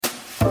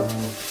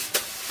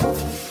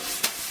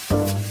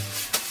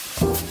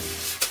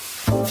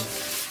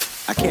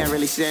can't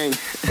really sing.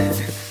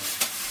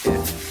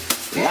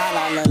 La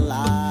la la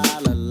la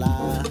la la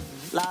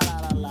la la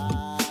la la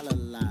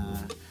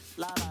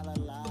la la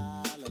la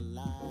la la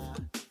la.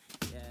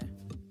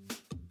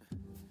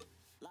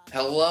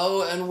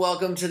 Hello and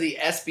welcome to the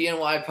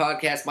SBNY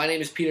podcast. My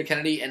name is Peter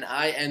Kennedy and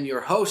I am your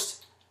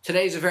host.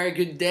 Today is a very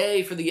good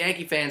day for the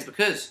Yankee fans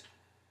because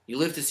you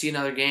live to see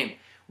another game.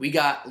 We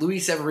got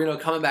Luis Severino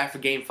coming back for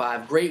Game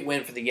 5. Great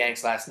win for the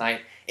Yanks last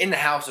night. In the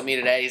house with me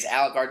today is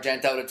Alec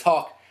Argento to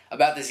talk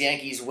about this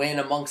Yankees win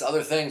amongst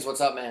other things. What's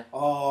up, man?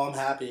 Oh, I'm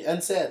happy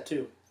and sad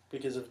too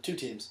because of two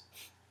teams.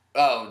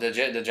 Oh, the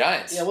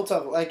Giants. Yeah, we'll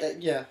talk.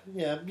 Yeah.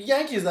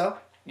 Yankees though.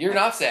 You're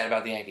not sad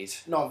about the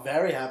Yankees. No, I'm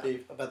very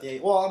happy about the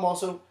Yankees.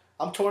 Well,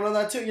 I'm torn on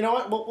that too. You know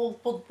what?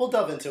 We'll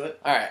delve into it.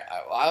 All right.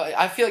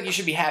 I feel like you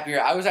should be happier.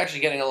 I was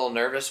actually getting a little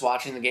nervous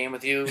watching the game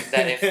with you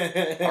that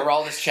if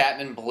Aroldis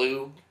Chapman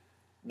blew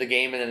the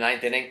game in the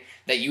ninth inning,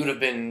 that you would have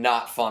been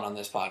not fun on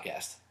this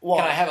podcast. Well,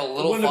 can I have a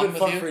little fun with you? It wouldn't have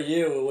been fun for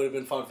you. It would have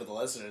been fun for the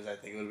listeners. I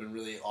think it would have been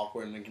really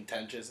awkward and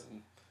contentious,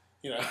 and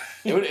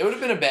it would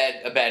have been a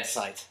bad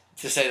sight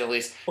to say the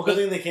least. Well,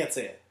 because they can't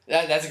say it.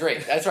 That's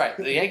great. That's right.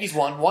 The Yankees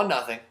won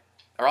 1-0.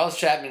 Aroldis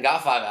Chapman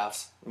got 5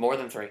 outs, more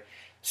than 3.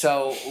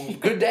 So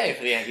good day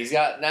for the Yankees.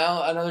 Got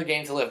now another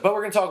game to live. But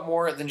we're going to talk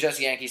more than just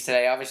Yankees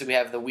today. Obviously, we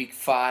have the Week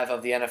 5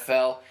 of the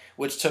NFL,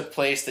 which took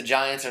place. The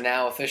Giants are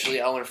now officially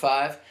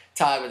 0-5,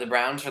 tied with the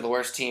Browns for the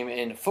worst team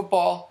in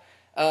football.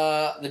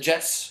 The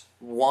Jets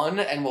won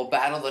and will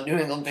battle the New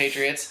England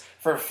Patriots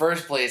for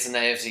first place in the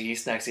AFC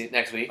East next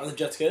week. Are the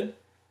Jets good?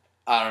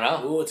 I don't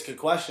know. Ooh, it's a good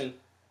question.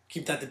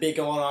 Keep that debate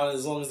going on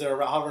as long as they're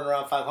hovering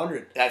around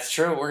 500. That's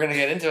true. We're going to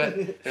get into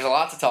it. There's a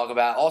lot to talk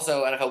about.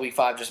 Also, NFL Week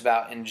 5 just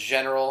about in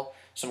general.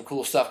 Some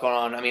cool stuff going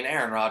on. I mean,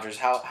 Aaron Rodgers,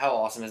 how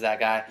awesome is that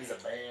guy? He's a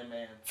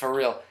man. For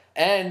real.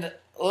 And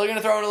we're going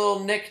to throw in a little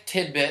Nick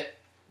tidbit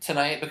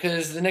tonight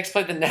because the Knicks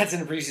played the Nets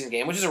in a preseason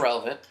game, which is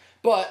irrelevant.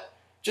 But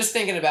just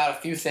thinking about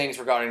a few things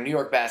regarding New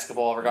York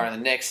basketball, regarding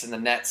the Knicks and the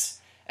Nets,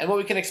 and what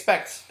we can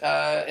expect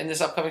in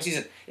this upcoming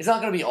season. It's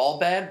not going to be all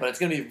bad, but it's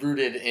going to be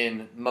rooted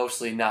in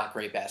mostly not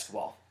great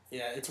basketball.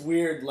 Yeah, it's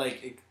weird,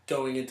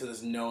 going into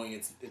this knowing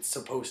it's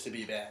supposed to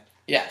be bad.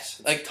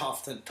 Yes, it's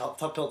tough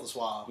pill to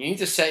swallow. You need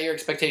to set your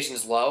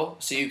expectations low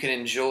so you can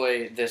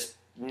enjoy this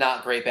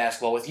not great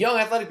basketball with young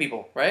athletic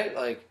people,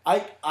 right?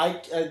 I'm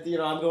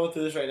going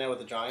through this right now with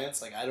the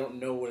Giants. I don't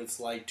know what it's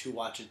like to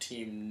watch a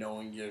team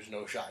knowing there's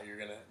no shot you're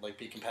gonna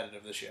be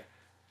competitive this year.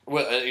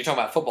 Well, you're talking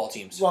about football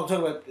teams. Well, I'm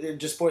talking about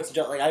just sports in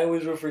general. I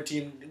always root for a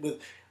team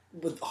with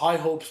high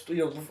hopes.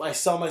 I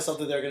sell myself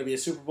that they're going to be a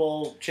Super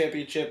Bowl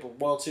championship, or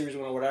World Series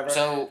winner, whatever.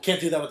 So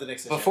can't do that with the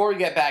Knicks. Before we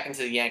get back into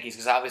the Yankees,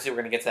 because obviously we're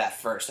going to get to that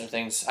first. I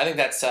think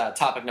that's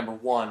topic number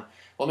 1.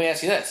 Let me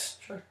ask you this: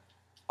 Sure.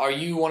 Are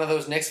you one of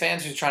those Knicks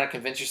fans who's trying to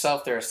convince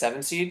yourself they're a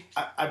 7 seed?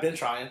 I've been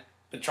trying,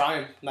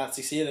 not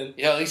succeeding.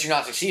 Yeah, at least you're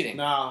not succeeding.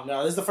 No,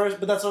 this is the first.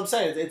 But that's what I'm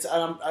saying.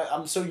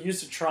 I'm so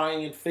used to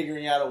trying and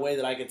figuring out a way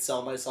that I could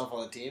sell myself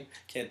on the team.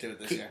 Can't do it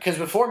this year. Because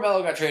before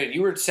Melo got traded,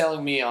 you were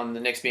selling me on the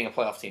Knicks being a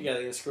playoff team. Yeah,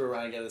 they're gonna screw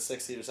around and get a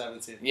 6 seed or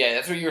 7 seed. Yeah,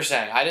 that's what you were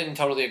saying. I didn't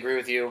totally agree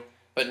with you,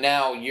 but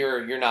now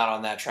you're not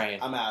on that train.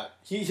 I'm out.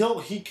 Because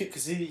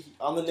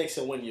on the Knicks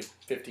he'll win you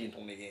 15,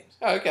 20 games.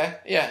 Oh, okay.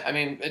 Yeah, I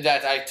mean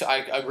that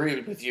I agree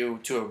with you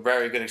to a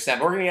very good extent.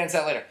 But we're gonna get into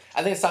that later.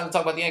 I think it's time to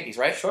talk about the Yankees,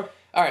 right? Sure.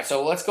 All right,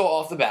 so let's go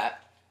off the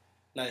bat.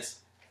 Nice.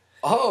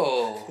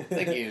 Oh,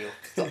 thank you.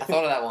 I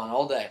thought of that one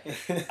all day.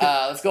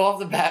 Let's go off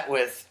the bat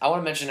with, I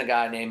want to mention a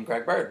guy named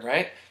Greg Bird,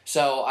 right?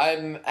 So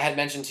I had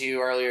mentioned to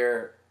you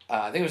earlier,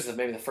 I think it was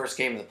maybe the first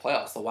game of the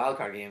playoffs, the wild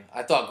card game.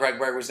 I thought Greg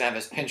Bird was going to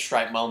have his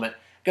pinstripe moment,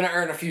 going to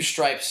earn a few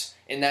stripes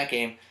in that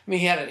game. I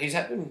mean, he's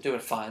been doing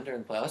fine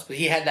during the playoffs, but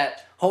he had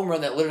that home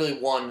run that literally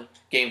won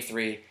Game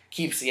 3,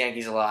 keeps the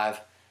Yankees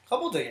alive.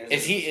 Couple dingers.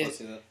 Is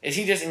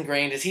he just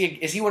ingrained? Is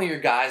he one of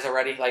your guys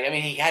already?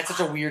 He had such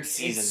a weird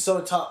season. It's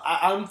so tough.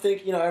 I'm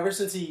thinking, ever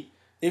since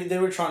they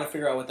were trying to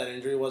figure out what that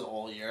injury was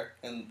all year,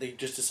 and they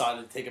just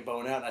decided to take a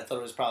bone out. And I thought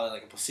it was probably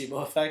a placebo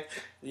effect.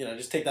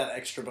 Just take that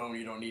extra bone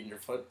you don't need in your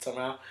foot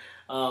somehow.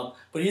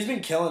 But he's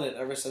been killing it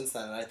ever since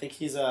then, and I think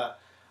he's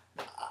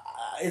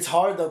it's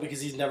hard though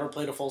because he's never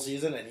played a full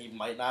season, and he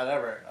might not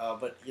ever.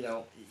 But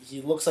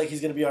he looks like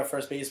he's going to be our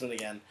first baseman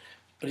again.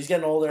 But he's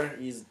getting older.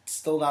 He's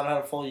still not had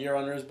a full year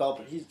under his belt.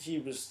 But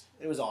it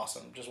was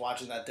awesome just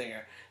watching that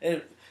dinger.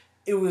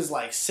 It was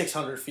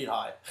 600 feet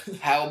high.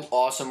 How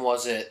awesome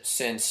was it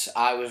since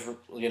I was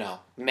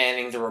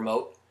manning the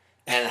remote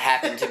and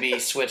happened to be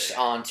switched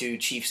on to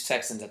Chiefs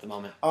Texans at the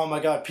moment? Oh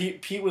my God,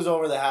 Pete was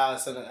over the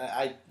house, and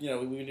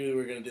we knew we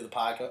were going to do the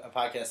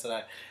podcast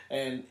tonight,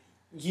 and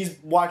he's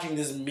watching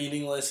this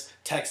meaningless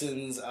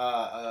Texans.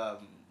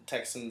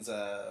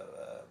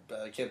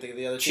 I can't think of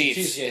the other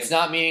Chiefs game. It's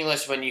not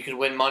meaningless when you could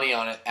win money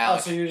on it,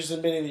 Alex. Oh, so you're just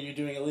admitting that you're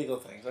doing illegal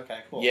things. Okay,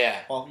 cool. Yeah.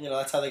 Well,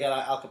 that's how they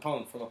got Al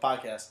Capone from a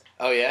podcast.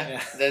 Oh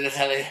yeah? That's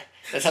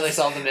how they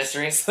solved the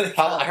mystery.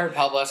 I heard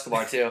Pablo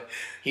Escobar too.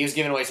 He was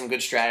giving away some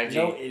good strategy.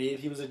 No,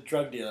 idiot. He was a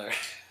drug dealer.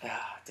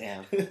 Ah,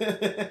 damn.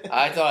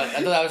 I thought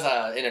that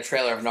was in a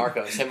trailer of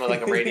Narcos. Him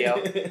with a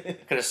radio. Could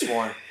have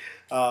sworn.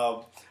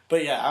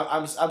 But yeah,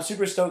 I'm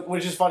super stoked,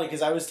 which is funny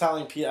because I was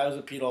telling Pete, I was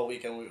with Pete all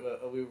weekend.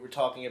 We were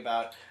talking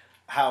about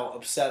how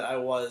upset I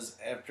was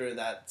after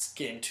that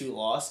game 2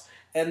 loss,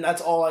 and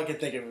that's all I could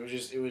think of.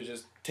 It was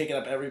just taking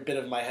up every bit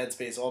of my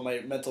headspace, all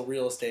my mental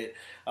real estate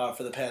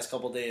for the past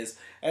couple days.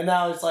 And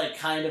now it's like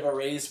kind of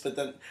erased. But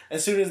then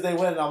as soon as they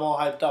win, I'm all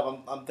hyped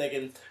up. I'm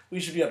thinking we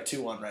should be up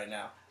 2-1 right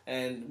now.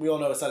 And we all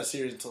know it's not a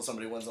series until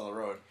somebody wins on the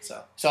road.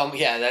 So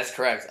yeah, that's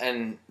correct,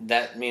 and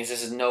that means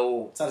this is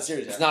no. It's not a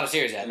series yet. It's not a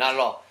series yet, not at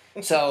all.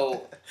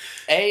 So,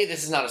 A,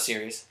 this is not a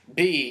series.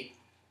 B,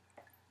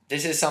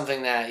 this is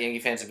something that Yankee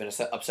fans have been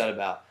upset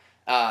about.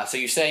 So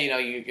you say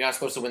you're not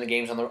supposed to win the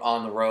games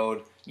on the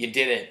road. You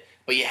did it,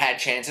 but you had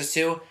chances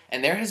to,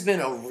 and there has been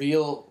a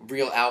real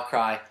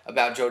outcry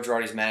about Joe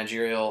Girardi's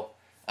managerial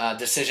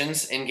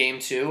decisions in Game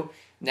 2.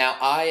 Now,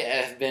 I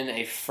have been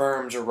a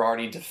firm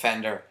Girardi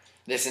defender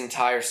this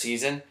entire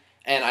season,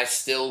 and I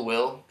still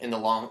will in the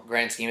long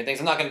grand scheme of things.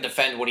 I'm not going to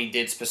defend what he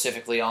did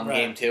specifically on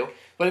Game 2,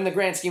 but in the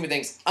grand scheme of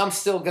things, I'm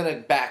still going to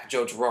back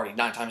Joe Girardi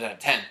 9 times out of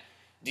 10.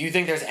 Do you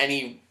think there's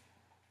any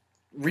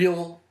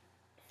real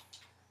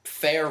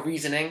fair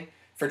reasoning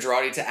for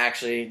Girardi to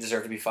actually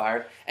deserve to be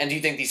fired? And do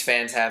you think these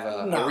fans have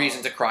a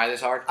reason to cry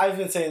this hard? I've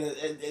been saying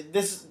that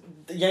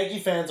the Yankee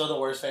fans are the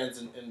worst fans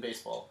in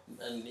baseball,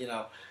 and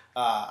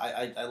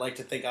I like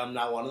to think I'm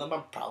not one of them. I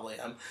probably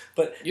am,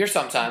 but you're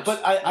sometimes. But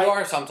you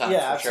are sometimes.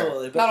 Yeah, for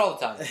absolutely. Sure. But, not all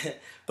the time.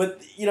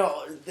 But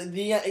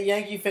the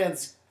Yankee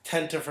fans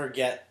tend to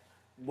forget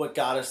what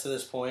got us to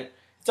this point.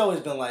 It's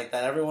always been like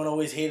that. Everyone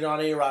always hated on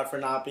A-Rod for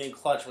not being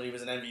clutch when he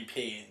was an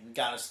MVP and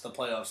got us to the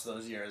playoffs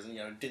those years, and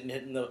didn't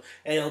hit in the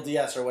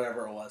ALDS or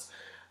whatever it was.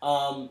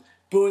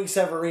 Booing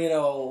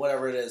Severino or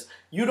whatever it is.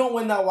 You don't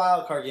win that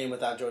wild card game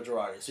without Joe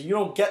Girardi, so you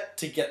don't get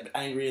to get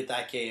angry at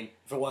that game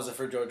if it wasn't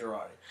for Joe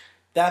Girardi.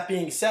 That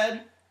being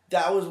said,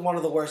 that was one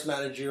of the worst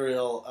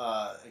managerial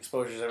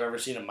exposures I've ever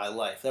seen in my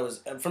life. That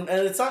was and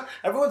it's not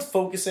everyone's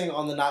focusing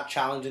on the not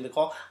challenging the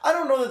call. I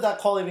don't know that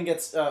call even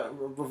gets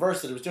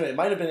reversed that it was doing. It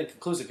might have been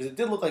inconclusive because it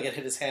did look like it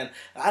hit his hand.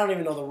 I don't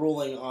even know the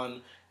ruling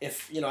on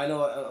if I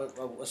know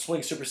a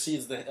swing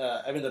supersedes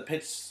the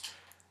pitch.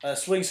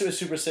 Swing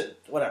supersedes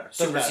whatever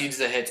Supersedes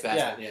the hits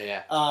basket.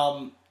 Yeah.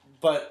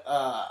 But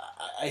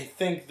I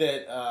think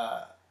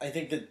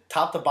that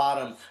top to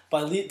bottom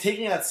by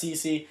taking out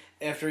CeCe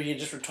after he had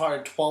just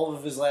retired 12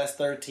 of his last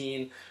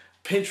 13,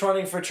 pinch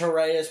running for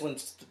Torreyes when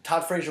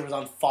Todd Frazier was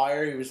on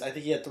fire. I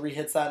think he had 3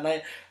 hits that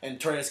night, and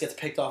Torreyes gets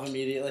picked off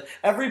immediately.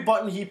 Every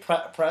button he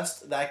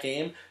pressed that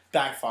game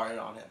backfired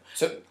on him.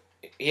 So,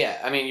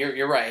 yeah, I mean,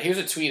 you're right. Here's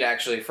a tweet,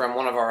 actually, from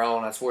one of our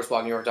own at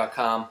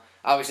sportsblognewyork.com.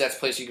 Obviously, that's a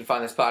place you can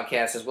find this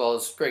podcast as well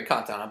as great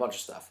content on a bunch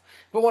of stuff.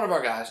 But one of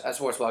our guys at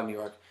Sportsblog New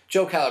York,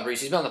 Joe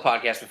Calabrese, he's been on the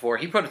podcast before.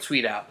 He put a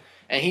tweet out,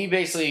 and he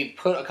basically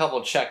put a couple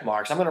of check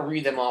marks. I'm going to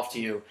read them off to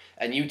you,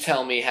 and you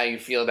tell me how you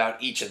feel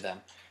about each of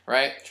them,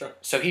 right? Sure.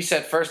 So he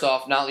said, first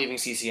off, not leaving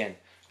CeCe in.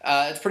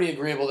 It's pretty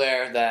agreeable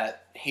there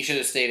that he should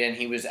have stayed in.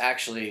 He was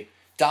actually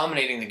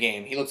dominating the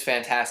game. He looked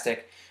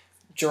fantastic.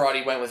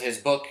 Girardi went with his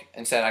book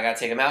and said, I got to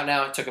take him out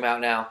now. Took him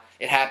out now.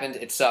 It happened.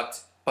 It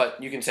sucked.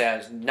 But you can say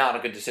it's not a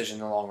good decision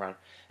in the long run.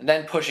 And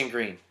then pushing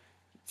Green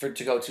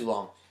to go too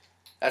long.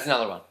 That's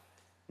another one.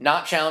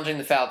 Not challenging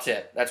the foul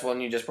tip. That's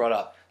one you just brought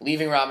up.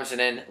 Leaving Robinson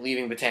in,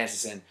 leaving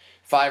Betances in.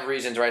 5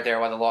 reasons right there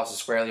why the loss is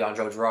squarely on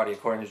Joe Girardi,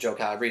 according to Joe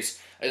Calabrese.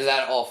 Is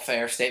that all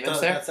fair statements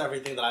there? That's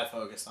everything that I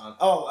focused on.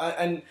 Oh,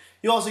 and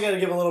you also got to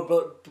give a little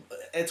bit...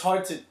 It's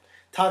hard to...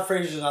 Todd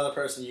Frazier's another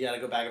person you got to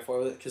go back and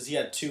forth with because he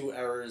had 2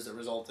 errors that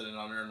resulted in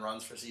unearned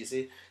runs for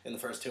CeCe in the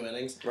first 2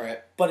 innings. Right.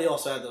 But he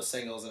also had those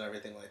singles and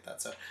everything like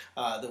that. So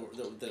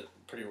the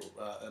pretty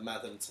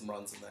amounted some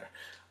runs in there.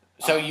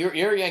 So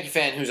you're a Yankee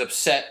fan who's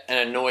upset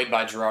and annoyed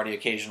by Girardi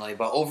occasionally,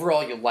 but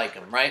overall you like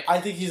him, right? I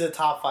think he's a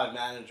top 5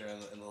 manager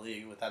in the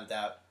league, without a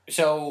doubt.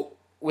 So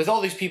with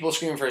all these people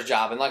screaming for his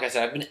job, and like I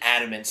said, I've been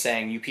adamant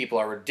saying you people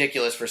are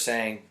ridiculous for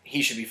saying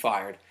he should be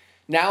fired.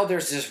 Now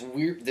there's this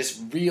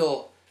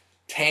real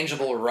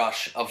tangible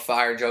rush of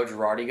fire Joe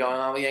Girardi going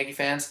on with Yankee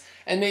fans,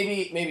 and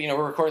maybe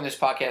we're recording this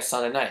podcast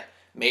Sunday night.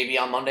 Maybe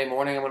on Monday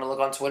morning I'm going to look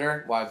on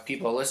Twitter while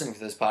people are listening to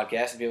this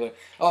podcast and be like,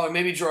 oh,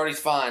 maybe Girardi's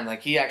fine.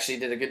 Like, he actually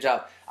did a good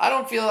job. I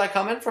don't feel that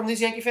coming from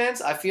these Yankee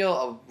fans. I feel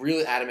a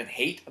really adamant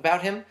hate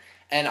about him,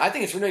 and I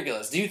think it's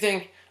ridiculous. Do you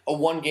think a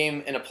 1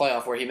 game in a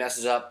playoff where he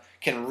messes up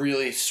can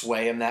really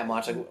sway him that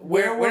much? Like,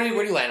 where do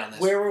you land on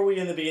this? Where were we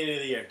in the beginning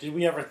of the year? Did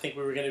we ever think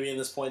we were going to be in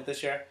this point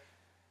this year?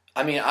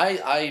 I mean,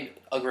 I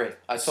agree.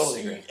 I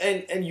totally agree.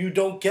 And you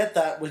don't get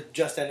that with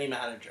just any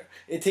manager.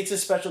 It takes a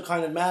special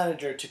kind of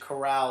manager to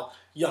corral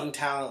young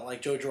talent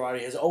like Joe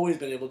Girardi has always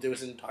been able to do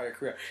his entire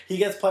career. He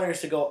gets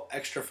players to go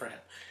extra for him.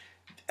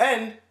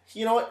 And,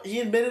 you know what? He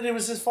admitted it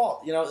was his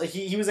fault. You know,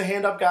 he was a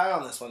hand-up guy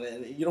on this one.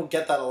 And you don't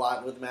get that a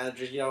lot with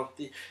managers. You know,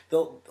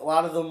 a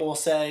lot of them will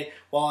say,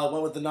 well, I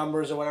went with the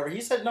numbers or whatever.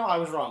 He said, no, I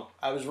was wrong.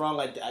 I was wrong.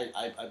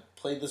 I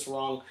played this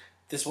wrong.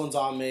 This one's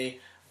on me.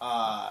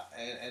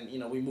 And you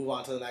know, we move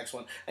on to the next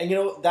one. And, you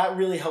know, that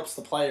really helps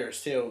the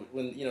players, too.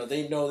 When, you know,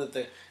 they know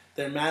that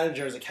their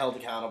manager is held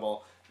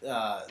accountable.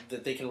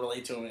 that they can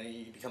relate to him, and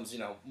he becomes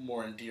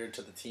more endeared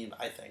to the team.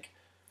 I think.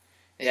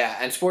 Yeah,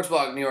 and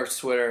Sportsblog New York's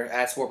Twitter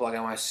at Sportsblog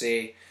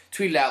NYC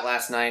tweeted out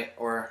last night,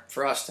 or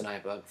for us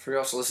tonight, but for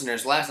us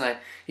listeners last night,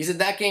 he said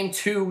that Game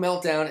 2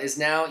 meltdown is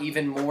now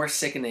even more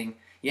sickening.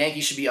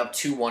 Yankees should be up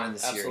 2-1 in the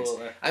series.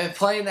 Absolutely. I mean,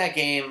 playing that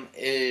game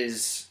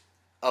it's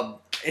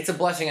a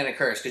blessing and a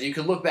curse, because you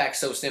could look back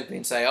so simply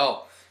and say,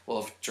 oh, well,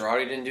 if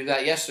Girardi didn't do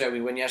that yesterday,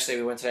 we win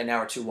today, now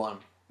we're 2-1.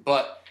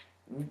 But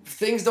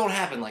things don't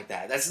happen like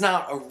that. That's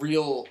not a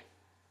real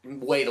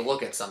way to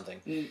look at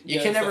something. You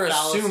can never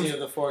assume of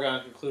the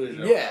foregone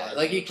conclusion. Yeah,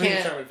 like you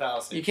can't. Predetermined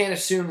fallacy. You can't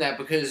assume that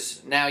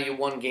because now you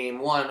won Game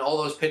 1. All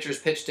those pitchers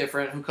pitch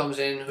different. Who comes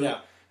in?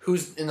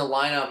 Who's in the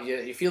lineup?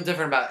 You feel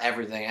different about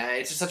everything.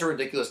 It's just such a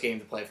ridiculous game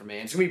to play for me.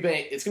 And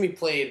it's gonna be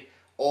played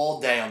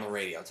all day on the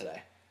radio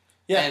today.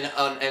 Yeah,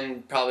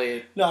 and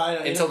probably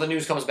until the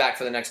news comes back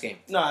for the next game.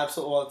 No,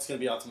 absolutely. Well, it's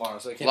gonna be out tomorrow,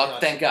 so it can't.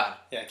 Thank God.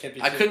 Yeah, it can't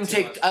be. I couldn't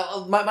take.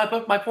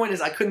 My point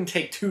is I couldn't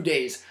take 2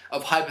 days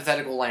of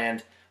hypothetical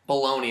land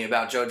baloney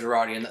about Joe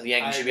Girardi and the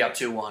Yankees should be up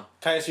 2-1.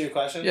 Can I ask you a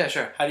question? Yeah,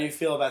 sure. How do you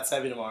feel about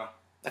Sevy tomorrow?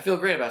 I feel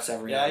great about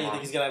Severino. Yeah, you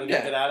think he's gonna have a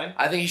good outing?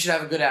 I think he should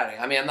have a good outing.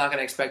 I mean, I'm not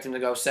gonna expect him to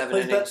go 7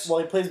 innings.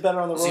 He plays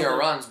better on the road. 0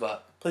 runs,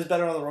 but plays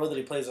better on the road than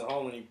he plays at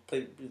home. And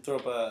he threw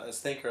up a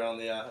stinker on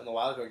in the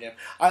wild card game.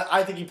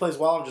 I think he plays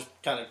well. I'm just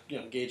kind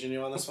of gauging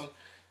you on this one.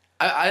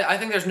 I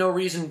think there's no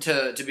reason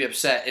to be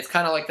upset. It's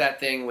kind of like that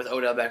thing with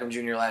Odell Beckham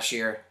Jr. last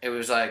year. It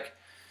was like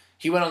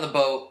he went on the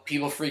boat,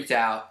 people freaked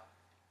out.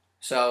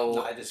 So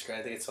no, I disagree.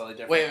 I think it's totally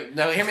different. Wait,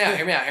 no, hear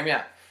me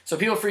out. So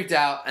people freaked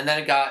out, and then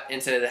it got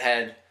into the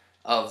head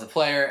of the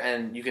player,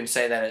 and you can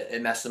say that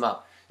it messed them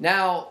up.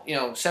 Now,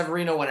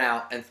 Severino went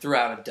out and threw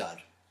out a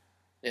dud.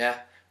 Yeah?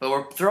 But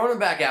we're throwing him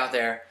back out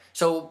there.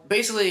 So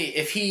basically,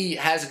 if he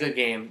has a good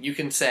game, you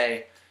can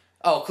say,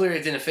 oh, clearly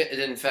it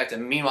didn't affect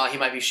him. Meanwhile, he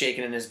might be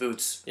shaking in his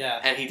boots.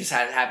 Yeah. And he just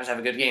happens to have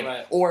a good game.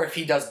 Right. Or if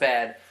he does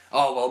bad,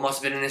 oh, well, it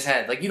must have been in his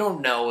head. Like, you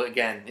don't know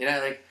again.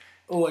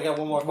 Oh, I got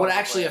one more. What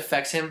actually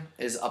affects him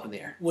is up in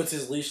the air. What's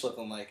his leash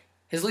looking like?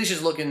 His leash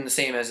is looking the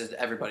same as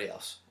everybody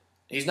else.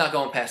 He's not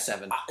going past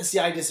 7. See,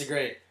 I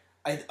disagree.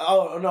 I'm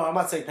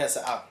not saying past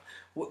out.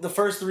 The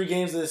first 3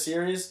 games of the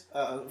series,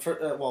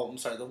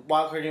 the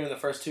wild card game in the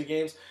first 2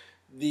 games,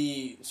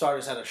 the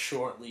starters had a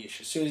short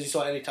leash as soon as you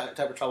saw any type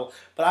of trouble.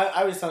 But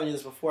I was telling you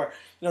this before.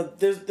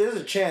 There's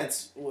a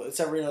chance with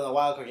Severino in the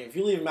wild card game. If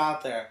you leave him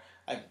out there,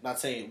 I'm not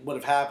saying it would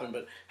have happened,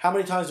 but how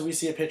many times do we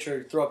see a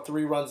pitcher throw up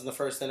 3 runs in the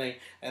first inning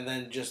and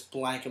then just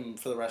blank him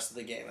for the rest of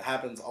the game? It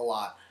happens a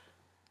lot.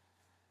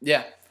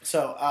 Yeah.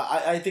 So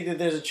I think that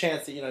there's a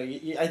chance that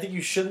I think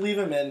you should leave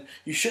him in.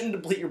 You shouldn't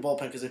deplete your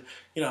bullpen because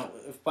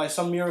if by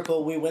some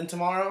miracle we win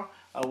tomorrow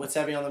with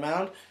Sevy on the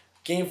mound,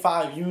 Game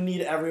 5 you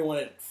need everyone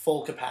at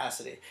full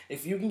capacity.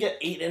 If you can get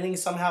 8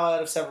 innings somehow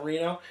out of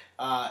Severino,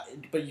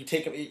 but you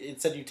take him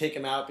instead you take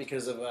him out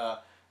because of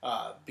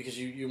because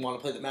you want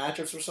to play the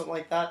matchups or something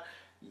like that,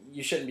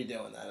 you shouldn't be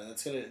doing that, and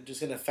it's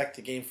gonna affect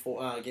the Game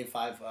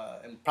 5,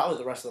 and probably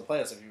the rest of the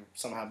playoffs if you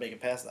somehow make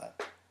it past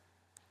that.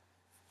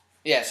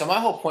 Yeah, so my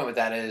whole point with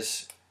that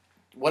is,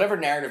 whatever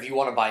narrative you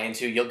want to buy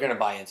into, you're going to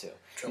buy into.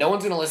 True. No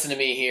one's going to listen to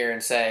me here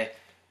and say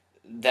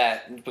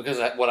that because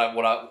of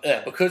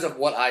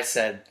what I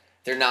said,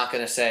 they're not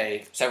going to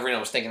say Severino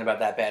was thinking about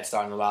that bad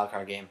start in the wild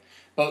card game.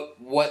 But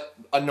what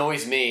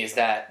annoys me is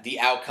that the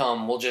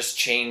outcome will just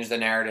change the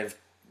narrative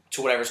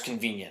to whatever's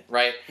convenient,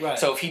 right? Right.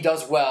 So if he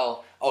does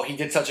well, oh, he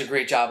did such a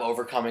great job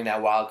overcoming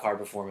that wild card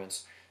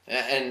performance.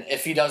 And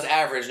if he does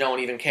average, no one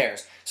even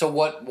cares. So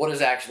what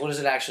does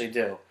it actually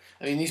do?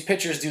 I mean, these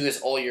pitchers do this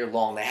all year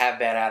long. They have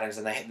bad outings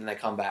and then they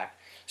come back.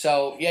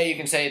 So, yeah, you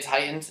can say it's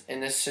heightened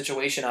in this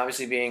situation,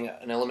 obviously being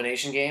an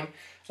elimination game.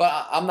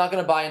 But I'm not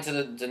going to buy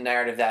into the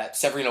narrative that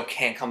Severino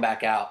can't come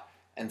back out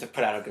and to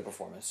put out a good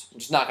performance. I'm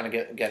just not going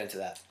to get into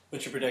that.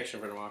 What's your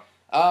prediction for tomorrow?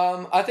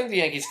 I think the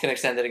Yankees can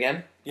extend it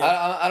again.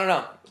 Yeah. I don't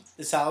know.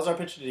 Is Salazar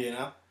pitching, do you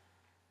know?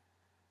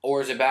 Or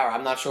is it Bauer?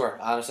 I'm not sure.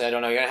 Honestly, I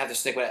don't know. You're going to have to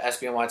stick with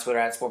SBNY Twitter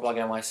at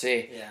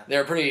SportblogNYC. Yeah.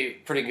 They're pretty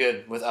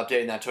good with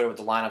updating that Twitter with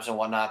the lineups and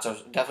whatnot, so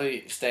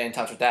definitely stay in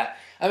touch with that.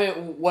 I mean,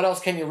 what else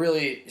can you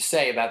really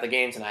say about the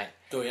game tonight?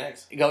 Go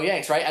Yanks. Go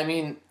Yanks, right? I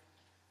mean,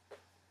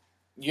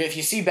 if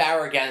you see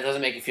Bauer again, it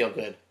doesn't make you feel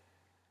good.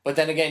 But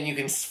then again, you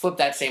can flip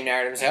that same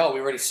narrative and say, oh, we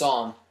already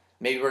saw him.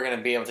 Maybe we're going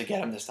to be able to get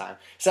him this time.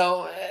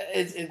 So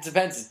it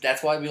depends.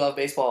 That's why we love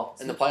baseball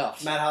in the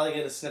playoffs. Matt Holliday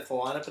going to sniff the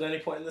lineup at any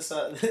point in this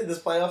this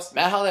playoffs?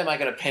 Matt Holliday might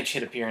get a pinch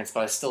hit appearance,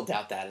 but I still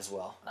doubt that as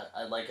well.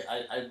 I'd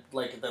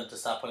like them to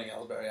stop putting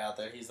Ellsbury out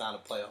there. He's not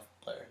a playoff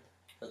player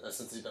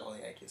since he's been on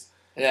the Yankees.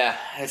 Yeah,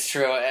 it's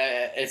true.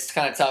 It's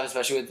kind of tough,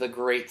 especially with the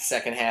great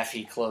second half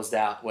he closed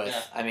out with.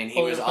 Yeah. I mean,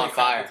 he was on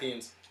fire.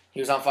 He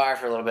was on fire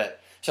for a little bit.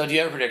 So, do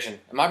you have a prediction?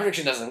 My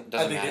prediction doesn't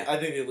matter. I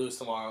think they lose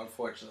tomorrow,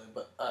 unfortunately.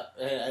 But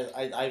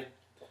I'd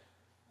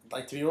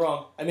like to be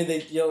wrong. I mean,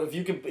 if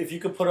you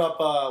could put up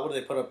what do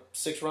they put up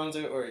 6 runs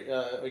or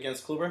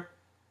against Kluber?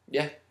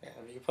 Yeah. Yeah.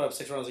 If you could put up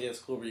 6 runs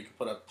against Kluber, you could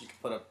put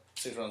up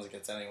 6 runs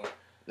against anyone.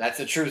 That's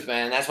the truth,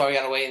 man. That's why we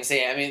got to wait and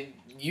see. I mean,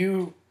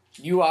 you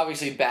you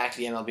obviously backed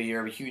the MLB.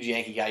 You're a huge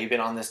Yankee guy. You've been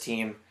on this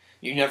team.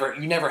 You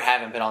never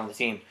haven't been on the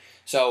team.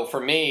 So for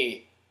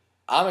me,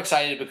 I'm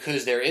excited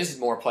because there is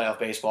more playoff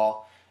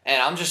baseball,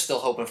 and I'm just still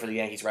hoping for the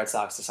Yankees-Red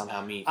Sox to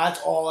somehow meet. That's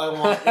all I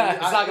want. It's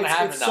not going to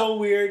happen. It's so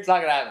weird. It's not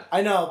going to happen.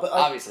 I know, but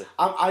Obviously.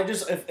 I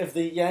just if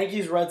the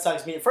Yankees-Red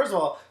Sox meet, first of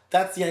all,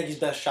 that's the Yankees'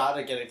 best shot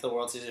at getting to the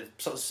World Series.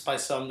 If by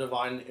some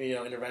divine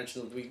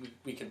intervention,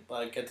 we can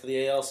get to the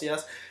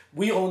ALCS.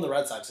 We own the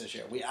Red Sox this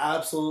year. We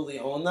absolutely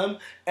own them,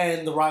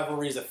 and the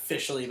rivalry is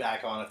officially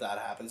back on if that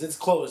happens. It's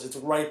close. It's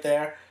right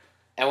there.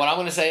 And what I'm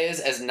going to say is,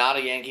 as not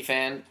a Yankee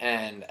fan,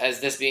 and as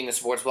this being the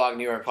Sports Blog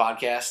New York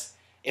podcast,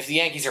 if the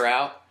Yankees are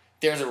out,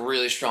 there's a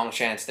really strong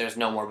chance there's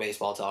no more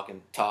baseball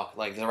talk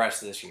like the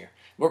rest of this year.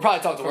 We'll probably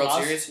talk the World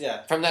Series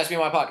from the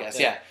SBNY podcast.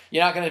 Yeah.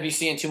 You're not going to be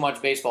seeing too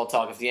much baseball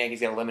talk if the Yankees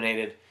get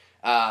eliminated.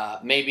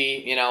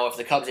 Maybe, if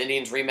the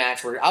Cubs-Indians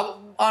rematch,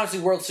 honestly,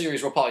 World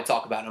Series we'll probably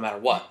talk about no matter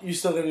what. You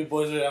still going to be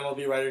boys with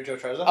MLB writer Joe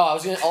Trezza? Oh,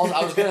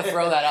 I was gonna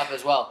throw that up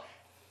as well.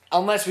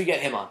 Unless we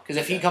get him on. Because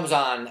if he comes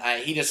on,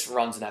 he just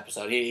runs an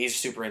episode. He's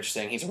super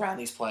interesting. He's around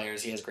these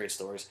players. He has great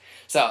stories.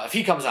 So if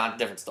he comes on,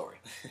 different story.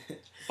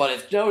 But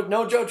if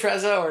no Joe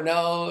Trezza or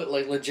no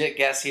legit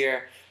guest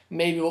here,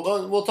 maybe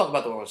we'll talk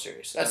about the World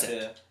Series. That's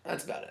it. Yeah.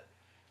 That's about it.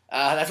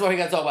 That's why we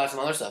got to talk about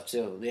some other stuff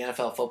too. The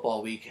NFL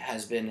football week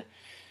has been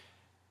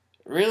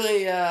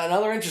really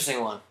another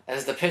interesting one.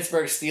 As the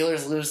Pittsburgh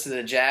Steelers lose to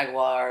the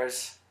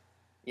Jaguars,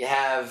 you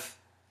have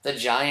the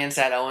Giants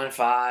at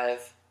 0-5.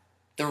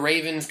 The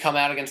Ravens come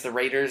out against the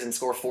Raiders and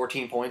score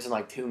 14 points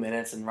in 2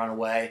 minutes and run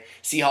away.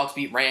 Seahawks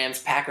beat Rams.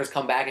 Packers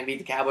come back and beat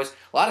the Cowboys.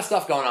 A lot of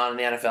stuff going on in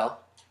the NFL.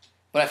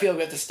 But I feel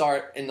we have to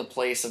start in the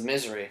place of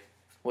misery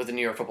with the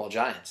New York Football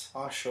Giants.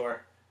 Oh,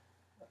 sure.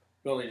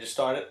 You want me to just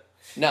start it?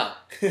 No.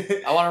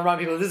 I want to remind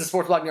people, this is the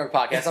Sports Block New York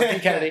podcast. I'm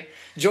Pete Kennedy,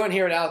 joined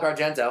here with Alec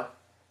Argento.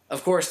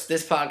 Of course,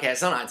 this podcast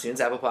is on iTunes,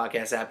 Apple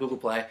Podcasts app, Google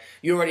Play.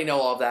 You already know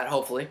all of that,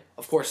 hopefully.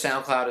 Of course,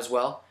 SoundCloud as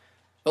well.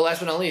 But last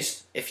but not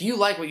least, if you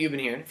like what you've been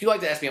hearing, if you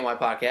like the SBNY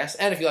podcast,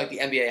 and if you like the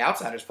NBA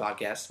Outsiders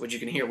podcast, which you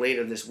can hear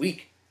later this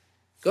week,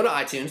 go to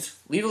iTunes,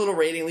 leave a little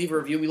rating, leave a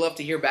review. We love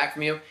to hear back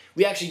from you.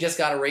 We actually just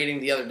got a rating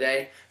the other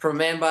day from a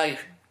man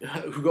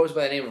who goes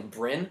by the name of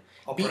Bryn.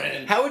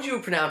 Bryn. How would you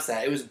pronounce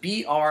that? It was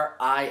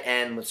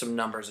BRIN with some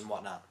numbers and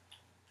whatnot.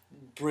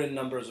 Bryn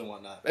numbers and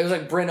whatnot. It was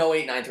like Bryn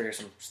 0893 or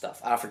some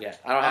stuff. I forget.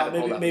 I don't have it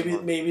pulled up.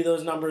 Maybe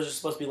those numbers are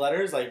supposed to be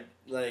letters, like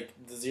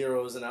the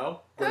zeros and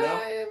O.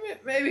 Bruno?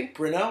 Maybe.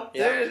 Bruno?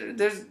 Yeah.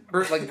 There's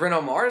like Bruno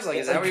Mars?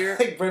 Is that what you're...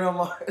 Like Bruno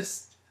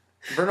Mars.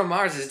 Bruno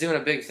Mars is doing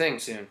a big thing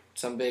soon.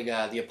 Some big,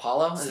 the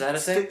Apollo? Is that a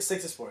thing?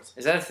 Stick to sports.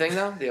 Is that a thing,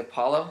 though? The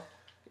Apollo?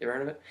 You ever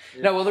heard of it?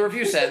 Yeah. No, well, the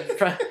review said,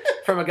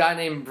 from a guy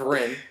named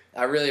Bryn,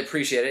 I really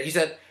appreciate it. He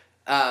said,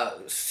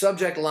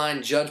 subject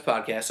line Judge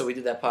podcast. So we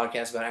did that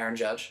podcast about Aaron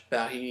Judge,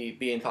 about he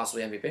being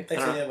possibly MVP.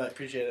 Thanks for the invite.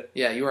 Appreciate it.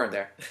 Yeah, you weren't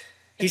there.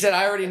 He said,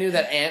 I already knew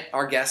that Ant,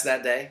 our guest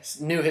that day,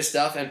 knew his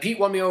stuff, and Pete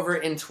won me over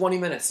in 20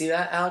 minutes. See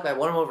that, Alec? I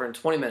won him over in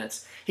 20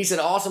 minutes. He said,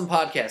 awesome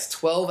podcast.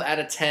 12 out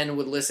of 10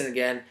 would listen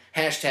again.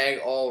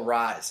 # all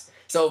rise.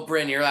 So,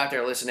 Bryn, you're out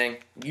there listening.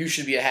 You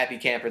should be a happy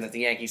camper that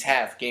the Yankees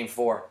have Game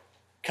 4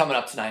 coming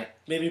up tonight.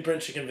 Maybe Bryn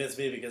should convince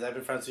me because I've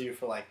been friends with you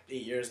for 8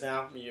 years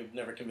now. You've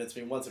never convinced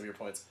me once of your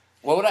points.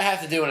 What would I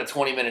have to do in a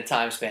 20-minute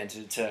time span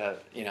to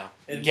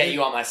get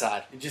you on my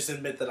side? You just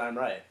admit that I'm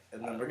right,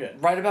 and then we're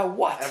good. Right about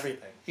what?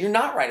 Everything. You're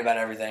not right about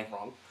everything.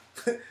 Wrong.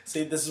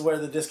 See, this is where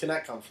the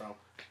disconnect comes from.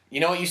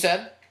 You know what you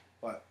said?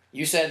 What?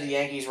 You said the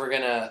Yankees were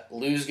going to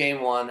lose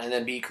Game 1 and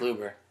then beat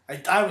Kluber.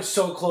 I was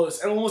so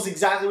close, and almost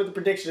exactly with the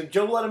prediction. If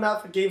Joe let him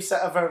out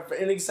for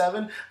inning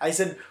 7, I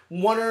said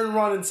 1 earned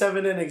run in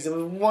 7 innings. It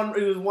was one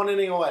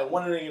inning away,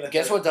 1 inning in a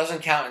Guess third. what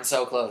doesn't count in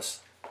so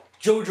close?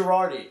 Joe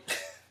Girardi.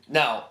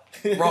 No,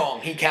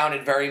 wrong. He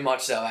counted very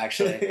much so,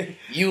 actually.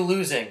 You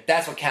losing,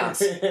 that's what counts.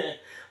 That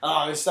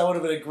would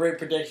have been a great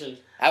prediction.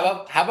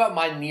 How about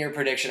my near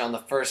prediction on the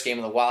first game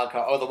of the wild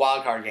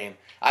card game?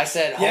 I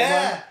said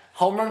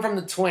home run from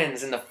the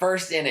Twins in the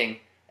first inning,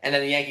 and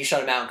then the Yankees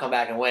shut him out and come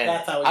back and win.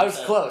 That's how I was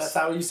close. That's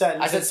how you said.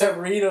 I said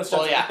Severino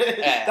shuts him down.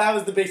 That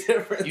was the big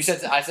difference.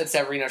 I said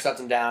Severino shuts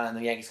him down, and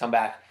the Yankees come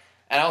back.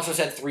 And I also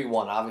said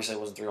 3-1. Obviously,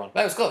 it wasn't 3-1.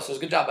 But it was close. It was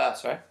a good job by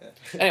us, right?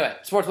 Yeah. Anyway,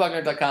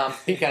 sportsblognerd.com.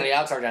 Pete Kennedy,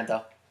 Alex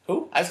Argento.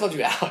 Who? I just called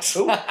you Alex.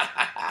 Who?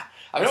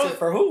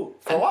 For who?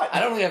 For what? I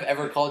don't think I've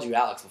ever called you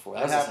Alex before.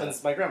 That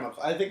happens. My grandma.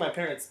 I think my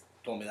parents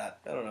told me that.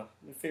 I don't know.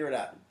 Figure it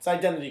out. It's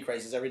identity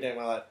crisis every day of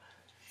my life.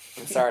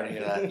 I'm sorry to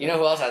hear that. You know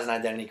who else has an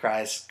identity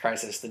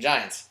crisis? The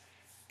Giants.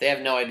 They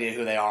have no idea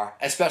who they are,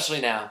 especially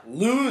now.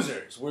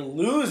 Losers. We're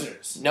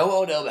losers.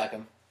 No Odell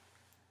Beckham.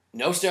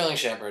 No Sterling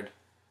Shepard.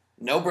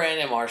 No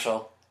Brandon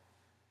Marshall.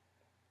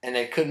 And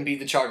they couldn't beat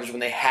the Chargers when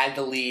they had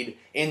the lead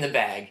in the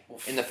bag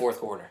in the fourth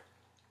quarter.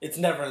 It's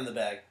never in the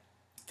bag.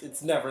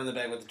 It's never in the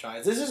bag with the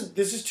Giants.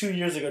 This is 2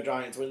 years ago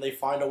Giants when they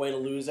find a way to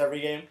lose every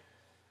game.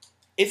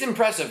 It's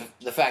impressive,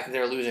 the fact that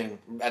they're losing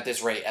at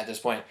this rate, at this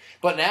point.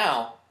 But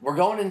now, we're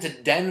going into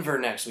Denver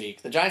next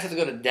week. The Giants have to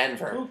go to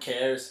Denver. Who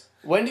cares?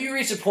 When do you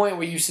reach a point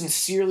where you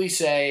sincerely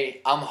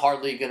say, I'm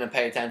hardly going to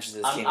pay attention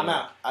to this team? I'm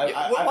out.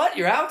 What?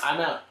 You're out?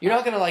 I'm out. You're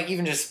not going to, like,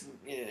 even just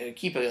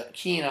keep a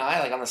keen eye,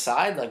 like, on the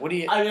side? Like, what do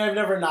you... I mean, I've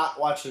never not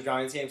watched the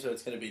Giants game, so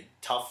it's going to be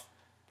tough.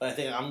 But I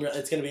think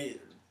it's going to be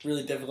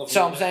really difficult for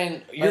So me. I'm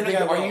saying,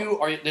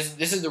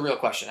 this is the real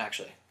question,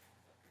 actually.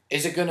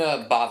 Is it going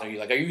to bother you?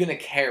 Like, are you going to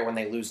care when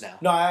they lose now?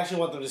 No, I actually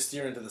want them to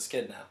steer into the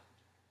skid now.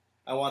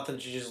 I want them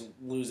to just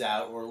lose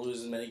out or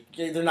lose as many.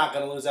 They're not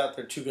going to lose out.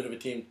 They're too good of a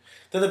team.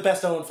 They're the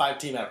best 0-5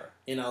 team ever.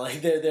 You know,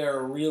 like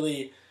they're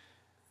really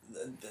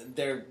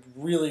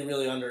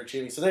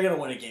underachieving. So they're going to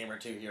win a game or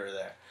two here or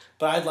there.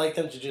 But I'd like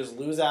them to just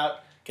lose out,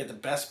 get the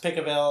best pick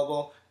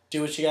available,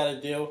 do what you got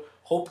to do.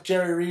 Hope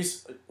Jerry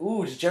Reese.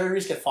 Ooh, did Jerry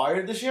Reese get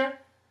fired this year?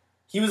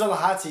 He was on the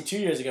hot seat 2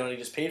 years ago and he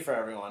just paid for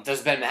everyone.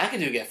 Does Ben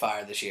McAdoo get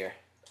fired this year?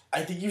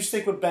 I think you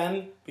stick with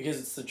Ben because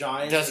it's the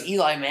Giants. Does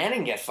Eli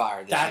Manning get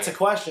fired this year? That's a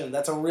question.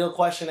 That's a real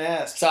question to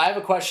ask. So I have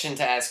a question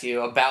to ask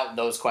you about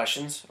those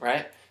questions,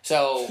 right?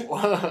 So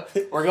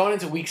we're going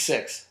into week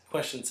 6.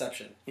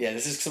 Questionception. Yeah,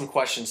 this is some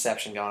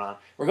questionception going on.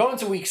 We're going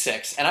into week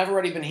 6, and I've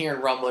already been hearing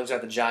rumblings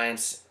about the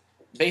Giants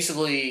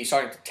basically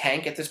starting to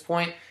tank at this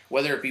point,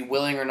 whether it be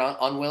willing or not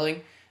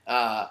unwilling.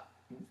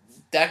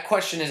 That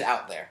question is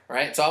out there,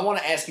 right? So I want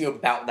to ask you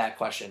about that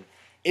question.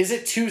 Is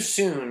it too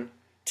soon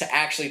to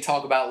actually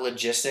talk about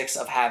logistics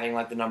of having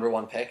like the number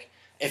 1 pick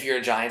if you're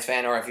a Giants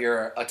fan or if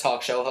you're a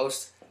talk show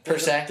host per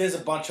se? There's a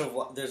bunch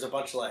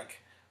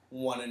like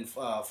 1 in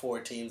 4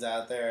 teams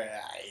out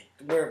there.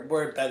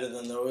 We're better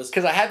than those.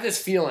 Because I have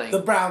this feeling The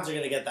Browns are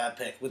going to get that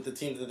pick with the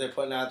teams that they're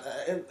putting out.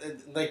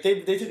 Like they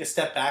took a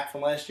step back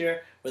from last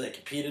year where they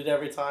competed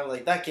every time.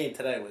 Like that game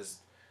today was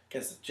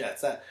against the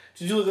Jets.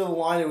 Did you look at the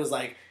line? It was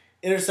like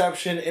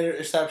interception.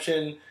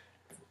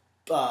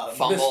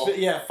 Fumble.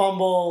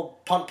 Fumble,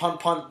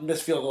 punt,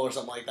 missed field goal or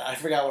something like that. I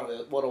forgot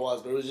what it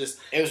was, but it was just...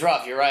 It was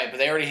rough, you're right, but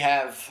they already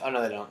have... Oh,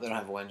 no, they don't. They don't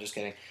have a win, just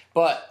kidding.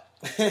 But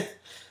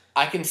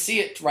I can see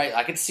it, right?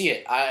 I can see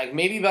it.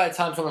 Maybe by the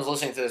time someone's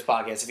listening to this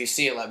podcast, if you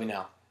see it, let me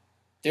know.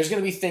 There's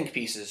going to be think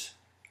pieces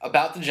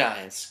about the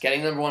Giants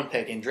getting the number 1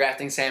 pick and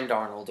drafting Sam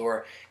Darnold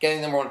or getting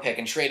the number 1 pick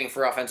and trading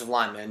for offensive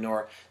linemen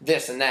or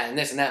this and that and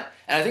this and that.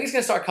 And I think it's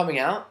going to start coming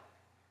out.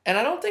 And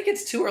I don't think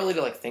it's too early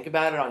to think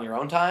about it on your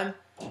own time.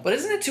 But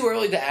isn't it too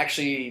early to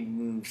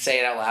actually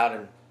say it out loud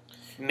and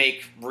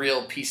make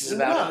real pieces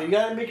about it? No, you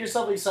gotta make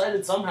yourself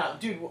excited somehow.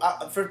 Dude,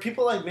 for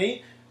people like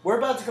me, we're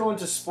about to go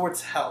into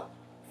sports hell.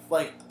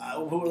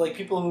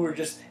 People who are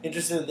just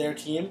interested in their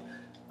team.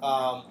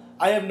 I'm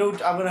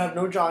gonna have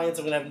no Giants,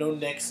 I'm gonna have no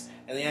Knicks,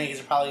 and the Yankees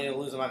are probably gonna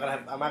lose. I'm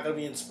not gonna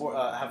be in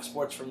have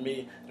sports for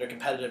me that are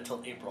competitive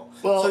till April.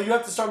 Well, so you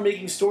have to start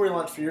making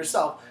storylines for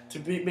yourself to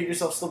make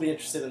yourself still be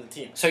interested in the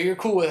team. So you're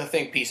cool with a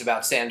think piece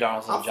about Sam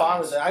Darnold and the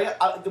Giants? I'm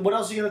fine with it. What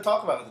else are you gonna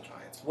talk about with the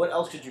Giants? What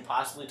else could you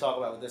possibly talk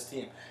about with this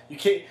team? You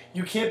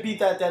can't beat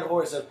that dead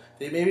horse of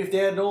maybe if they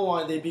had no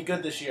line they'd be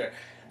good this year.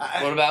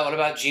 What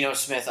about Geno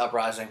Smith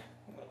uprising?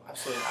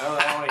 Absolutely, I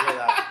don't want to hear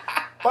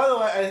that. By the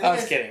way, I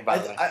was kidding. By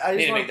the way, I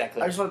need to make that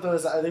clear. I just want to throw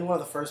this. I think one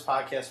of the first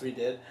podcasts we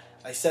did,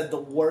 I said the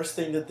worst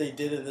thing that they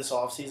did in this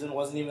offseason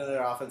wasn't even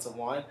their offensive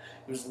line.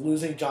 It was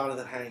losing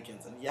Jonathan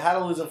Hankins, and you had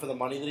to lose him for the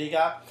money that he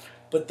got.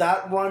 But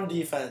that run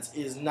defense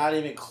is not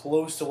even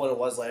close to what it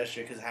was last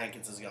year because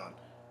Hankins is gone.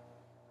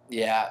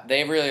 Yeah,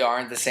 they really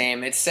aren't the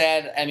same. It's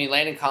sad. I mean,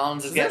 Landon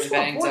Collins is getting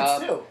banged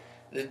up. Too.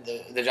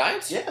 The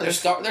Giants? Yeah, they're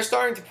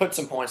starting to put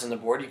some points on the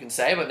board, you can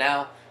say, but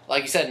now,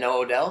 like you said,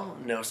 no Odell,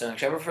 no Sterling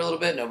Shepard for a little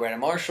bit, no Brandon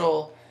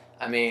Marshall.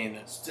 I mean,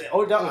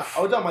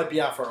 Odell might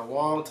be out for a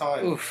long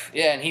time. Oof.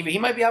 Yeah, and he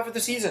might be out for the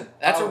season.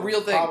 That's a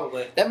real thing.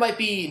 Probably. That might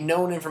be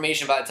known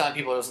information by the time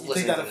people are listening to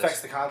this. You think that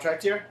affects the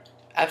contract year?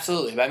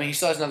 Absolutely. But I mean, he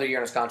still has another year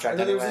on his contract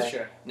I anyway. think it was this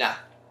year. Nah.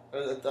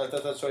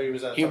 That's why he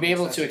was at. He'll be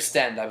able to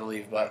extend, I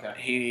believe, but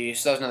he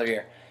still has another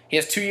year. He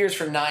has 2 years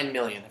for $9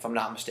 million, if I'm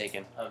not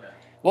mistaken. Okay.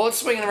 Well, let's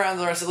swing it around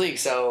the rest of the league.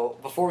 So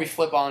before we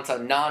flip on to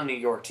non-New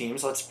York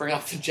teams, let's bring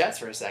up the Jets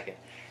for a second.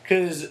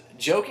 Because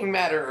joking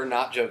matter or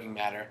not joking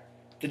matter,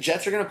 the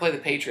Jets are going to play the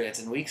Patriots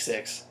in Week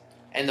 6,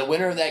 and the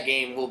winner of that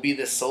game will be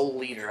the sole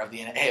leader of the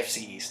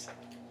AFC East.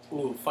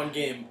 Ooh, fun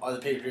game. Are the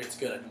Patriots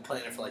good? I've been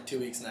playing it for like 2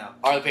 weeks now.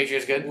 Are the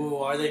Patriots good? Ooh,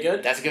 are they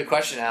good? That's a good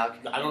question, Alec.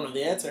 I don't know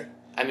the answer.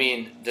 I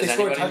mean, does they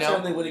score a anybody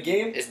touchdown, know? they win a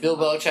game? Is Bill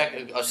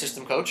Belichick a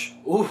system coach?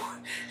 Ooh.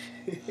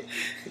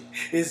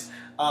 Is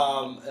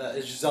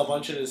Gisele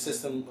Bundchen a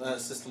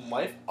system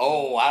wife?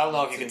 Oh, I don't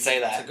know if you can say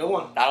that. It's a good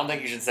one. I don't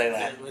think you should say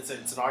that. It's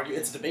an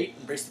argument. It's a debate.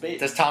 Embrace debate.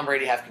 Does Tom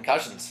Brady have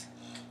concussions?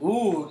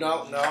 Ooh,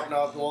 no.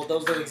 Well,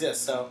 those don't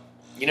exist, so.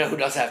 You know who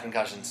does have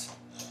concussions?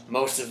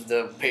 Most of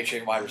the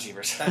Patriot wide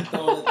receivers.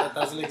 That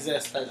doesn't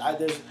exist.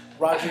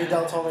 Roger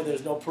Goodell told me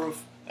there's no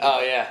proof.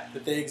 Oh, yeah.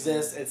 That they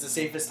exist. It's the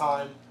safest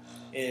time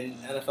in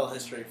NFL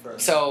history for.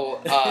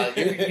 So,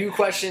 you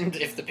questioned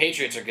if the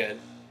Patriots are good.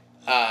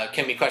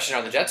 Can we question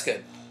are the Jets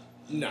good?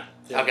 No.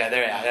 Okay,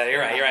 there you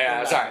are. You're right.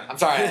 I'm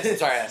sorry.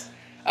 I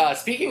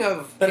asked. Speaking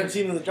of better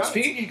team than the Giants.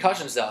 Speaking of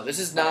concussions, though, this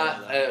is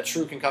not a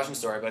true concussion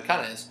story, but it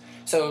kind of is.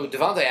 So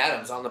Devontae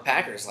Adams on the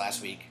Packers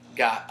last week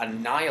got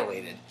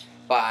annihilated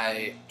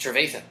by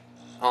Trevathan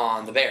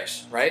on the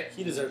Bears, right?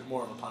 He deserved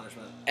more of a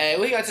punishment.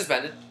 And he got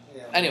suspended.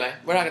 Yeah. Anyway,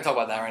 we're not going to talk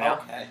about that right now.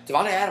 Okay.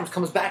 Devontae Adams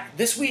comes back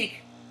this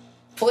week,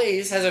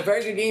 plays, has a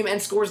very good game,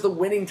 and scores the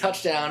winning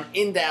touchdown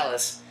in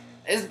Dallas.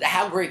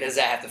 How great does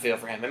that have to feel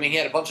for him? I mean, he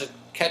had a bunch of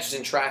catches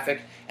in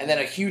traffic, and then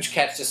a huge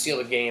catch to seal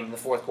the game in the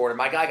fourth quarter.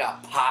 My guy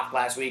got popped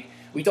last week.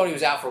 We thought he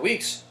was out for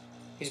weeks.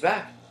 He's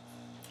back.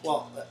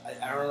 Well,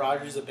 Aaron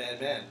Rodgers is a bad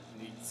man.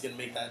 He's going to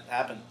make that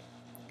happen.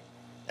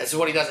 This is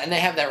what he does. And they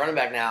have that running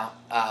back now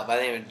by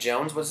the name of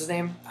Jones. What's his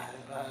name?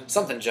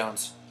 Something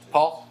Jones.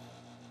 Paul?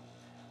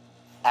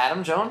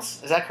 Adam Jones?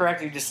 Is that correct?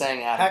 Or are you just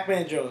saying Adam?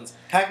 Pac-Man Jones.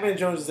 Pac-Man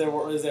Jones is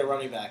their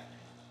running back.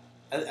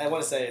 I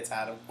want to say it's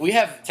Adam. We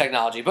have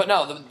technology. But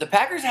no, the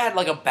Packers had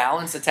like a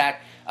balanced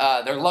attack.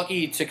 They're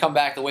lucky to come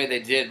back the way they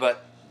did.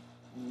 But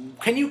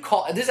can you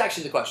call... This is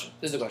actually the question.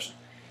 This is the question.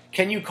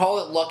 Can you call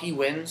it lucky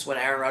wins when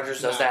Aaron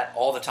Rodgers does that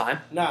all the time?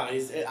 No.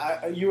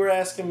 You were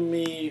asking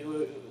me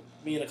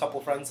and a couple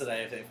of friends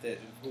today if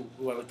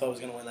whoever thought was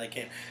going to win that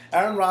game.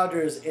 Aaron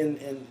Rodgers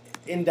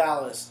in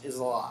Dallas is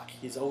a lock.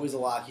 He's always a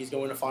lock. He's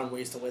going to find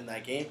ways to win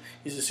that game.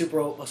 He's a Super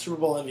Bowl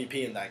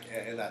MVP in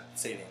that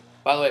stadium.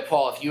 By the way,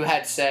 Paul, if you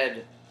had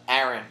said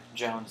Aaron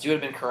Jones, you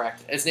would have been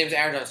correct. His name's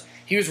Aaron Jones.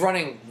 He was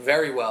running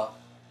very well,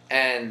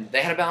 and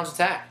they had a balanced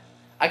attack.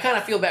 I kind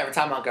of feel bad for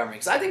Ty Montgomery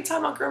because I think Ty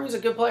Montgomery's a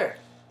good player.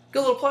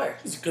 Good little player.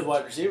 He's a good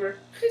wide receiver.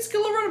 He's a good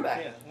little running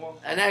back. Yeah, well,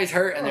 and now he's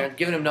hurt, and they're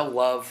giving him no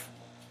love.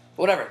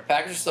 Whatever. The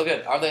Packers are still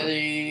good. Are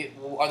they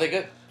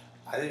good?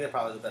 I think they're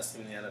probably the best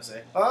team in the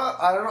NFC.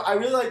 I don't know. I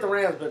really like the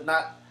Rams, but you're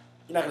not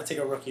going to take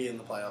a rookie in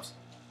the playoffs.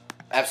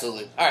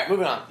 Absolutely. All right,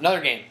 moving on. Another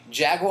game.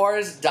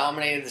 Jaguars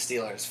dominated the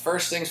Steelers.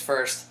 First things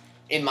first,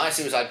 in my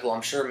suicide pool,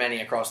 I'm sure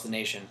many across the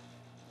nation,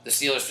 the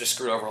Steelers just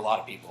screwed over a lot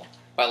of people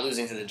by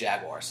losing to the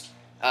Jaguars.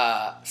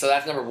 So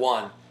that's number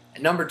one.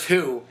 And number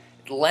two,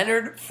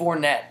 Leonard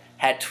Fournette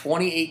had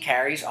 28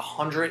 carries,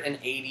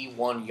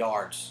 181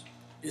 yards.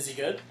 Is he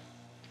good?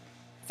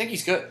 I think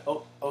he's good.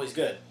 Oh, he's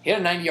good. He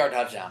had a 90-yard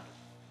touchdown.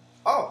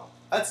 Oh,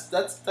 that's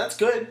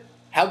good.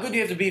 How good do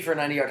you have to be for a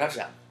 90-yard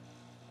touchdown?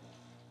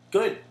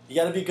 Good. You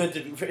got to be good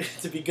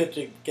to be good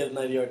to get a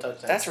 90-yard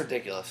touchdown. That's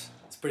ridiculous.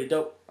 It's pretty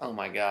dope. Oh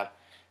my god.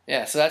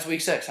 Yeah, so that's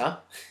week 6, huh?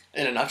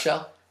 In a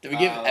nutshell. Did we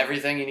give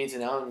everything you need to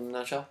know in a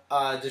nutshell?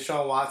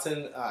 Deshaun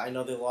Watson. I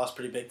know they lost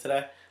pretty big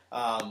today,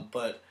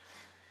 but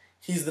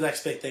he's the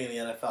next big thing in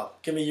the NFL.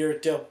 Give me your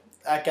deal.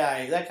 That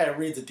guy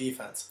reads a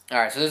defense. All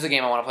right, so this is a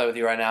game I want to play with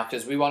you right now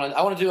because I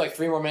want to do like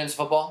 3 more minutes of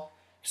football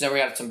because then we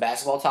got some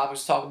basketball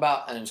topics to talk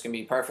about and it's going to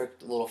be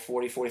perfect. A little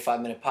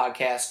 40-45 minute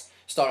podcast.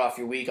 Start off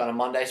your week on a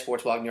Monday,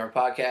 Sports Blog New York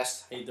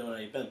podcast. How you doing? How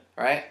you been?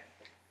 All right.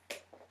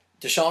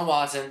 Deshaun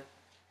Watson,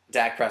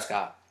 Dak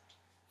Prescott.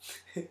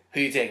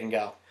 Who you taking?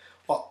 Go.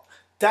 Well,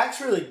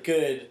 Dak's really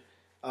good.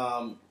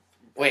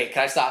 Wait,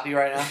 can I stop you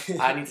right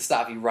now? I need to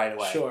stop you right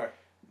away. Sure.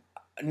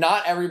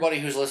 Not everybody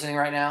who's listening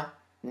right now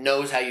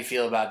knows how you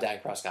feel about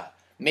Dak Prescott.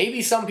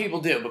 Maybe some people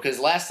do, because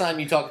last time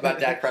you talked about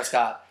Dak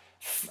Prescott,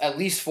 at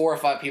least 4 or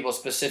 5 people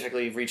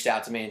specifically reached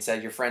out to me and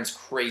said, your friend's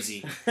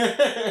crazy,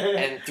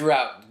 and threw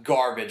out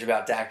garbage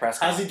about Dak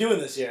Prescott. How's he doing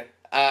this year?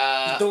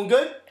 He's doing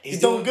good? He's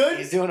doing good?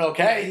 He's doing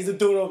okay. Yeah, he's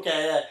doing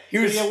okay, yeah. He's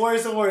going to get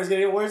worse and worse. He's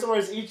going to get worse and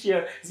worse each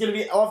year. He's going to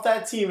be off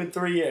that team in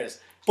 3 years.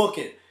 Book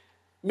it.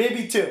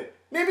 Maybe 2.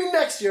 Maybe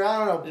next year.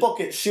 I don't know. Book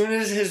it. As soon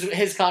as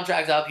his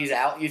contract's up, he's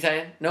out, you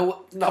saying?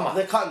 No, come on.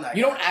 They're cutting that.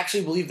 You don't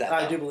actually believe that,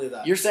 I do believe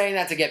that. You're saying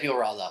that to get people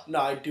riled up. No,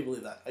 I do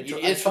believe that.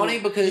 It's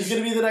funny because... He's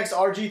going to be the next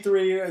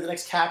RG3 or the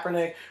next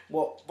Kaepernick.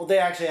 Well, they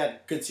actually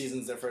had good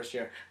seasons their first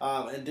year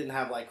and didn't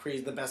have like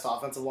crazy the best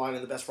offensive line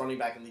and the best running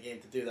back in the game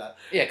to do that.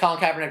 Yeah, Colin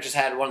Kaepernick just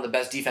had one of the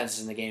best defenses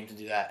in the game to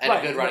do that. And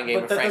a good running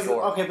game with Frank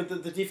Gore. Okay, but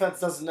the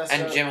defense doesn't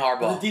necessarily... And Jim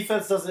Harbaugh. The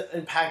defense doesn't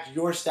impact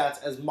your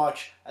stats as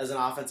much as an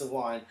offensive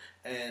line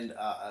and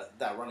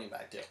that running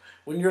back do.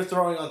 When you're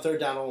throwing on third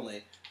down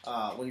only,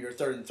 when you're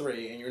 3rd and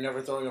 3, and you're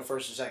never throwing on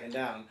first or second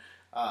down,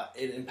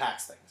 it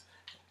impacts things.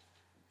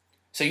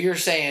 So you're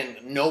saying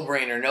no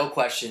brainer, no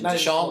question.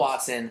 Deshaun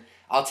Watson,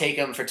 I'll take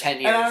him for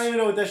 10 years. And I don't even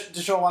know what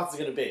Deshaun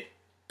Watson's going to be.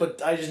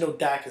 But I just know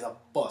Dak is a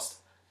bust.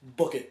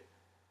 Book it.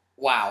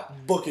 Wow.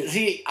 Book it.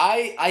 See,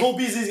 Cole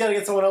Beasley's got to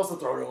get someone else to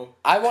throw to him.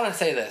 I want to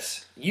say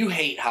this. You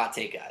hate hot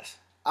take guys.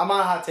 I'm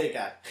not a hot take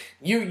guy.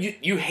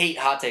 You hate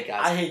hot take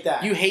guys. I hate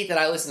that. You hate that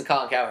I listen to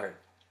Colin Cowherd.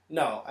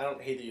 No, I don't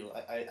hate that you.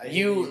 I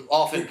you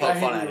often poke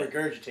fun at it. I it.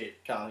 Regurgitate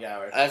Colin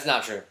Cowherd. That's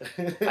not true.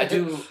 I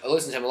do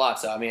listen to him a lot,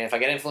 so I mean, if I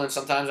get influenced,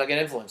 sometimes I get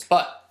influenced.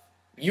 But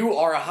you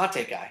are a hot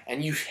take guy,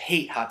 and you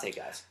hate hot take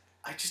guys.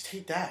 I just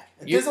hate Dak.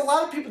 There's a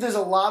lot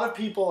of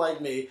people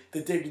like me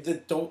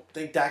that don't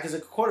think Dak is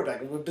a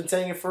quarterback, and we've been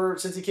saying it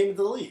since he came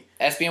into the league.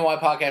 SBNY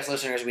podcast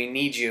listeners, we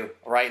need you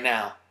right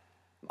now.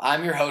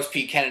 I'm your host,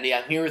 Pete Kennedy.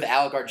 I'm here with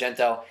Alec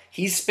Argento.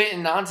 He's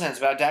spitting nonsense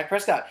about Dak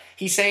Prescott.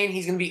 He's saying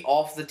he's going to be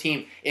off the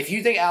team. If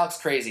you think Alec's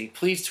crazy,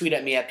 please tweet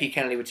at me at Pete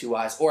Kennedy with 2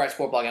 Y's or at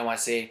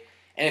SportBlogNYC.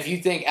 And if you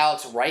think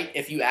Alec's right,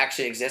 if you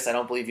actually exist, I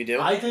don't believe you do.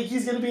 I think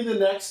he's going to be the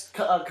next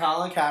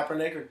Colin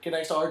Kaepernick or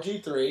next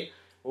RG3.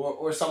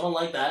 or someone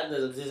like that.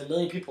 There's a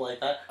million people like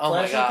that. Oh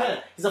my flash God. in a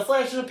pan. He's a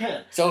flash in a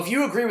pan. So if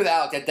you agree with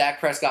Alec that Dak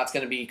Prescott's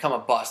going to become a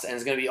bust and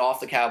is going to be off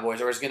the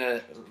Cowboys or is going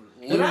to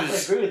We're not going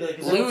to agree with it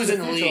because lose in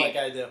the future league. like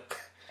I do.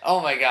 Oh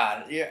my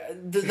God!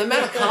 The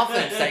amount of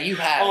confidence that you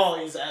have.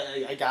 Oh,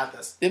 I got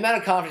this. The amount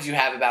of confidence you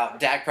have about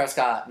Dak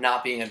Prescott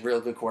not being a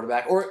real good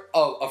quarterback or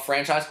a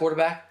franchise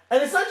quarterback.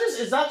 And it's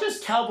not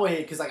just Cowboy hate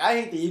because like I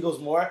hate the Eagles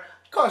more.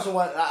 Carson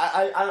Wentz,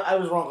 I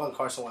was wrong on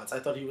Carson Wentz. I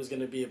thought he was going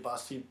to be a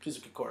bust. He's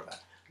a good quarterback.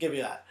 I'll give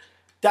you that.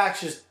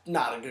 Dak's just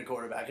not a good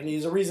quarterback, and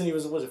he's a reason he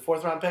was a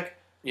fourth round pick.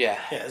 Yeah.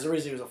 Yeah, there's a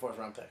reason he was a fourth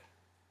round pick.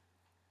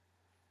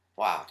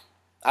 Wow.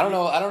 I don't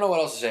know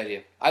what else to say to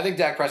you. I think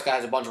Dak Prescott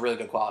has a bunch of really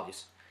good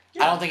qualities.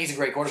 Yeah. I don't think he's a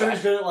great Sure, quarterback.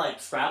 he's good at like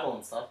Scrabble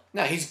and stuff.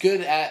 No, he's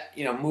good at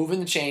moving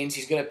the chains.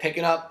 He's good at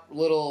picking up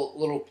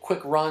little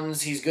quick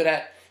runs. He's good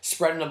at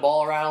spreading the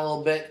ball around a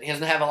little bit. He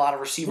doesn't have a lot of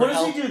receiver What does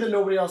help. he do that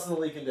nobody else in the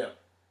league can do?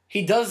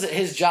 He does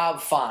his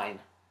job fine.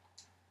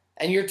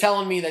 And you're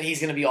telling me that he's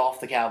going to be off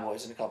the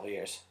Cowboys in a couple of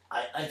years.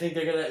 I think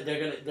they're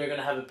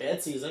gonna have a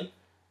bad season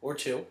or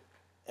two,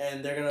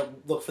 and they're gonna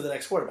look for the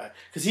next quarterback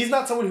because he's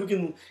not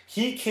someone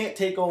he can't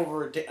take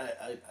over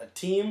a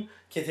team,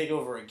 can't take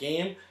over a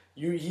game.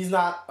 He's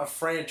not a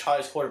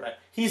franchise quarterback.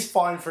 He's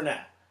fine for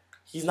now.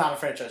 He's not a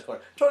franchise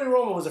quarterback. Tony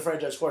Romo was a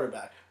franchise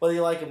quarterback, whether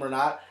you like him or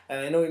not.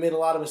 And I know he made a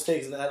lot of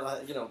mistakes and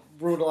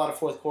ruined a lot of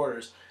fourth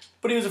quarters.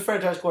 But he was a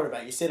franchise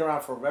quarterback. He stayed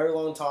around for a very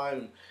long time.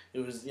 And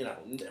it was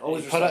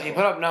always He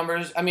put up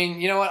numbers. I mean,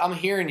 you know what? I'm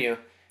hearing you.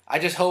 I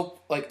just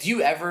hope, do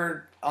you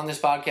ever on this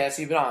podcast,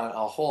 you've been on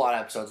a whole lot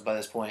of episodes by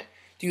this point,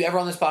 do you ever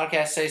on this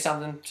podcast say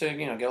something to,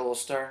 get a little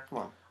stir? Come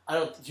on.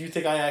 Do you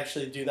think I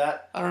actually do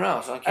that? I don't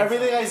know. So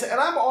Everything I say, and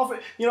I'm often,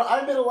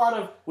 I made a lot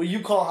of what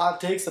you call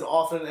hot takes that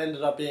often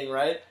ended up being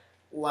right.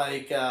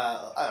 Like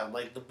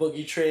the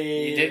Boogie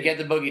trade. You did get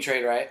the Boogie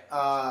trade right.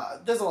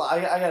 There's a lot.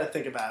 I got to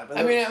think about it. But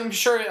I mean, I'm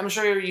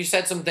sure you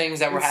said some things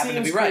that were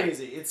happening to be right.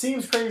 It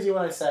seems crazy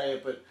when I say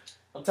it, but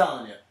I'm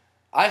telling you.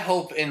 I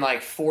hope in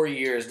 4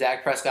 years,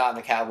 Dak Prescott and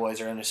the Cowboys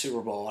are in the Super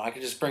Bowl, and I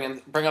could just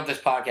bring up this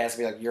podcast and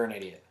be like, "You're an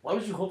idiot." Why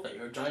would you hope that?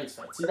 You're a Giants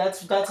fan. See,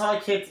 that's how I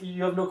can't.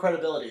 You have no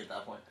credibility at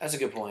that point. That's a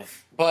good point.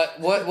 But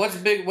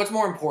what's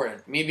more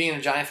important, me being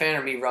a Giant fan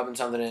or me rubbing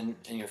something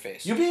in your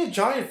face? You being a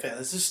Giant fan.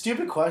 This is a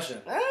stupid question.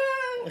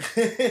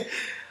 What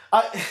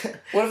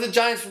if the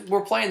Giants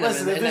were playing them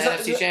in the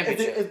NFC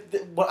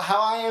Championship? How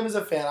I am as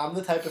a fan, I'm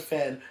the type of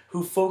fan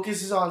who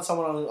focuses on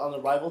someone on the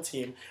rival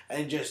team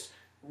and just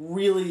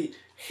really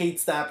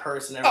hates that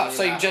person.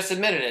 So you just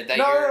admitted it that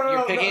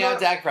you're picking out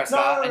Dak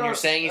Prescott and you're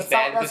saying he's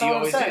bad because you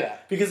always do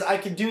that. Because I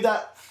could do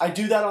that. I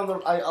do that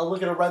I'll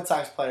look at a Red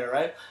Sox player,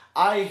 right?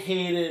 I've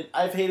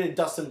hated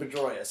Dustin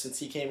Pedroia since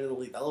he came into the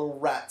league. That little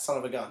rat son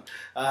of a gun.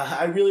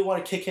 I really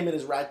want to kick him in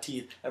his rat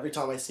teeth every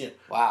time I see him.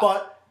 Wow.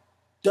 But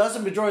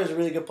Dustin Pedroia is a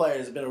really good player.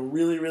 He's been a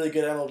really, really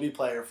good MLB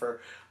player for.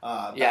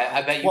 I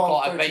bet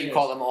you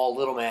called him all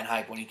little man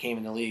hype when he came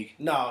in the league.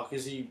 No,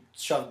 because he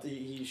shoved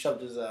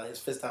his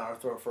fist down our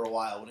throat for a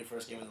while when he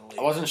first came in the league.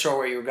 I wasn't sure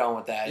where you were going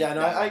with that. Yeah,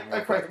 no, I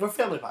correct. We're a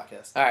family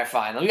podcast. All right,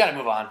 fine. We got to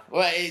move on.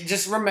 Well,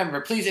 just remember,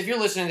 please, if you're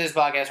listening to this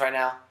podcast right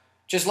now,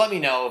 just let me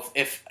know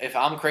if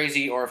I'm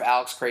crazy or if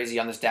Alex crazy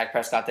on this Dak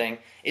Prescott thing.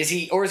 Is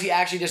he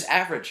actually just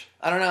average?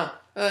 I don't know.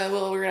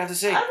 Well, we're gonna have to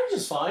see. Average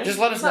is fine. Just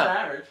let us know. Not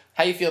average.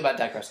 How you feel about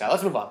Dak Prescott.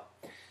 Let's move on.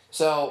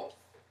 So,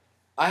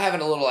 I have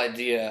a little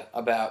idea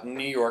about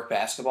New York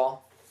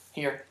basketball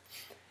here.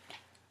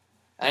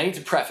 I need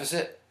to preface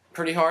it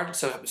pretty hard,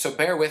 so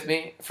bear with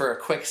me for a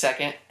quick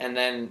second, and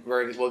then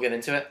we'll get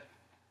into it.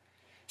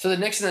 So the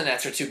Knicks and the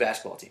Nets are two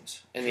basketball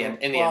teams in the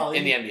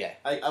NBA.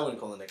 I wouldn't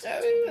call the Knicks.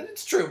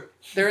 It's true.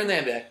 They're in the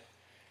NBA.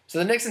 So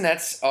the Knicks and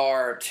Nets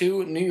are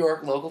two New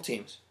York local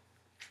teams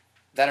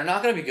that are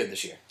not going to be good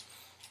this year.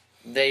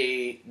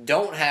 They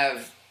don't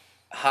have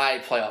high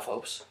playoff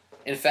hopes.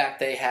 In fact,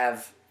 they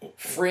have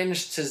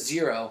fringe to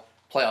zero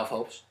playoff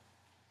hopes.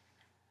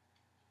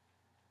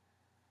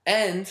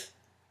 And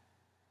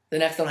the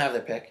Nets don't have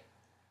their pick.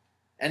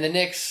 And the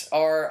Knicks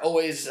are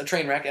always a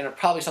train wreck, and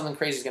probably something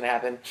crazy is going to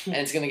happen, and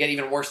it's going to get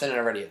even worse than it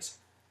already is.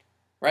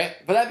 Right?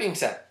 But that being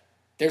said,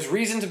 there's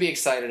reason to be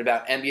excited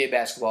about NBA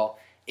basketball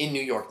in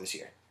New York this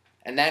year.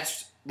 And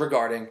that's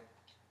regarding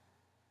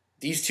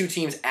these two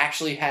teams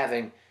actually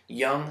having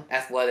young,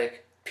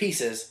 athletic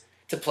pieces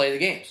to play the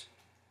games.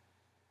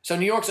 So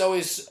New York's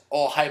always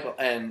all hype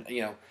and,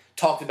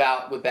 talked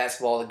about with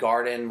basketball, the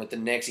Garden, with the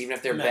Knicks, even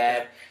if they're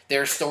bad,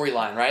 their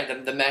storyline,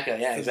 right? The Mecca,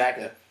 yeah,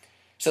 exactly.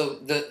 So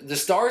the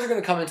stars are going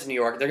to come into New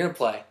York. They're going to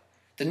play.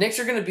 The Knicks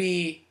are going to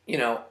be,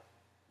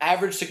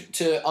 average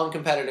to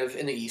uncompetitive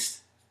in the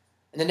East.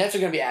 And the Nets are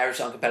going to be average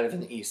to uncompetitive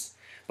in the East.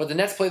 But the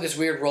Nets play this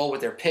weird role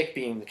with their pick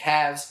being the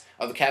Cavs.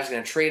 Are the Cavs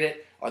going to trade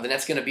it? Are the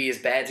Nets going to be as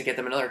bad to get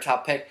them another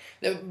top pick?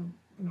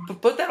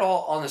 Put that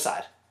all on the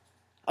side.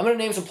 I'm going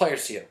to name some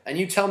players to you. And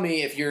you tell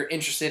me if you're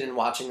interested in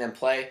watching them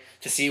play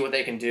to see what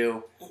they can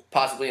do,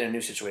 possibly in a new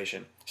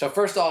situation. So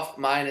first off,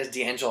 mine is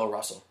D'Angelo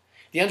Russell.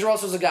 D'Angelo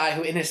Russell is a guy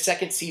who, in his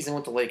second season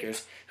with the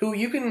Lakers, who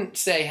you can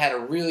say had a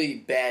really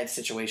bad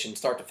situation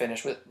start to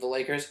finish with the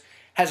Lakers,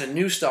 has a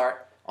new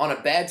start on a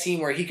bad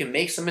team where he can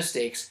make some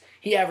mistakes.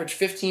 He averaged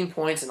 15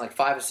 points and like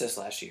 5 assists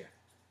last year.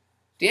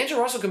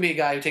 D'Angelo Russell can be a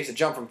guy who takes a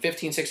jump from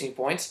 15, 16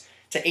 points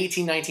to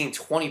 18, 19,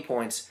 20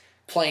 points,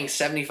 playing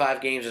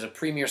 75 games as a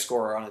premier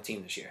scorer on the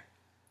team this year.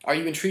 Are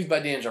you intrigued by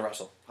D'Angelo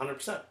Russell?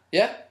 100%.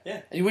 Yeah?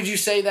 Yeah. And would you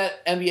say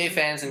that NBA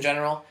fans in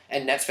general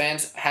and Nets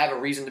fans have a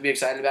reason to be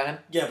excited about him?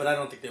 Yeah, but I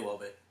don't think they will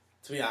be,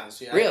 to be honest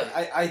with you. Really?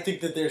 I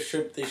think that they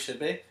should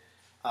be.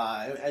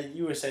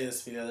 You were saying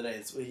this to me the other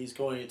day. He's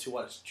going into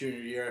his junior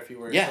year if he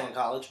were still in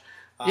college.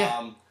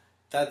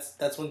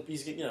 That's when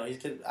he's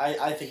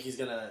I think he's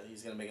gonna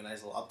make a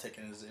nice little uptick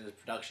in his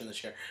production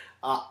this year.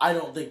 I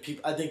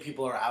think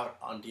people are out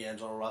on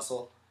D'Angelo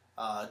Russell.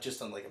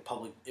 Just on like a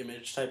public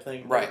image type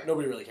thing. Right.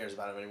 Nobody really cares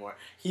about him anymore.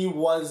 He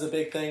was a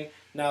big thing.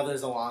 Now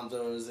there's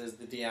Alonzo's, there's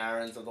the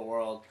De'Aarons of the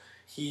world.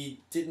 He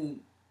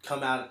didn't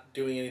come out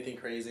doing anything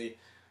crazy,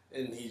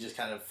 and he just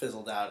kind of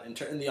fizzled out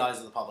in the eyes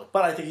of the public.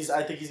 But I think he's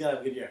gonna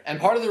have a good year.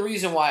 And part of the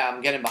reason why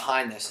I'm getting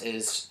behind this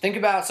is think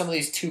about some of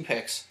these 2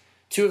 picks.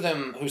 2 of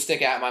them who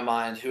stick out in my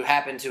mind, who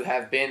happen to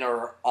have been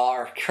or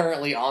are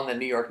currently on the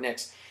New York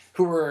Knicks,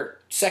 who were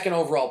 2nd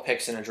overall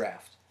picks in a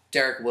draft.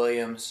 Derek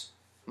Williams,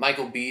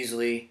 Michael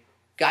Beasley,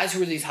 guys who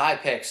were these high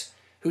picks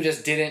who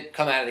just didn't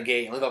come out of the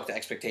gate and live up to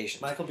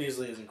expectations. Michael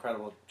Beasley is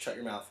incredible. Shut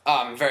your mouth.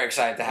 I'm very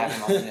excited to have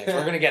him on the Knicks.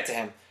 We're going to get to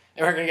him.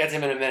 And we're going to get to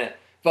him in a minute.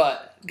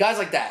 But guys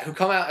like that who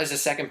come out as a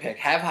 2nd pick,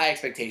 have high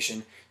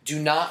expectation, do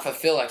not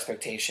fulfill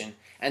expectation,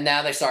 and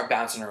now they start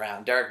bouncing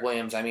around. Derek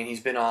Williams, I mean,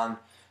 he's been on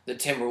the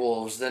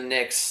Timberwolves, the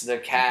Knicks, the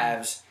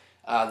Cavs,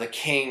 the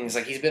Kings.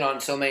 Like, he's been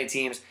on so many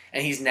teams,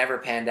 and he's never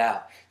panned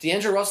out.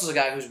 D'Angelo Russell's a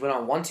guy who's been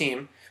on one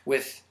team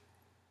with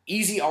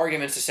easy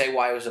arguments to say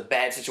why it was a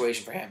bad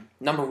situation for him.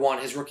 Number 1,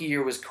 his rookie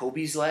year was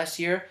Kobe's last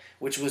year,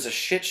 which was a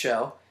shit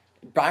show.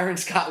 Byron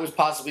Scott was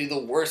possibly the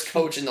worst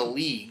coach in the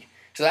league,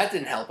 so that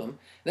didn't help him.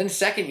 Then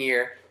 2nd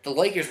year, the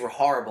Lakers were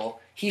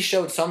horrible. He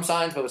showed some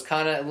signs, but was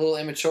kind of a little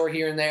immature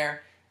here and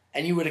there.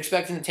 And you would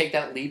expect him to take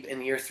that leap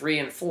in year 3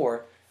 and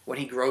 4 when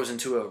he grows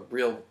into a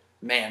real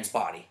man's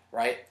body,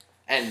 right?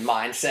 And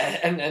mindset.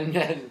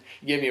 And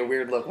give me a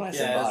weird look when I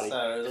said body.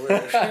 It was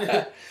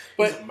weird.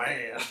 But He's a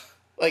man.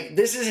 like,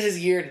 this is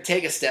his year to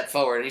take a step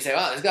forward. And you say,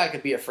 wow, this guy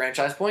could be a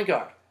franchise point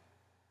guard.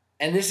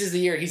 And this is the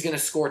year he's going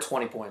to score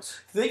 20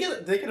 points. Did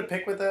they get a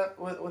pick with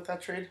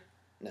that trade?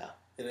 No.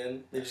 They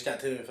didn't? They just got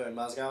Timothy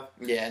Mozgov?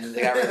 Yeah, and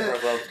they got rid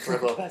of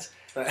Brook Lopez.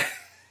 Right.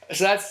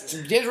 So that's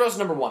D'Angelo Russell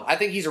number 1. I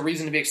think he's a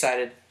reason to be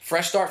excited.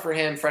 Fresh start for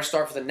him. Fresh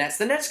start for the Nets.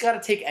 The Nets got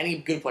to take any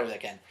good player they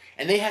can.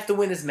 And they have to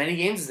win as many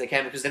games as they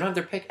can because they don't have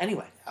their pick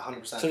anyway.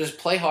 100%. So just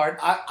play hard.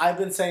 I've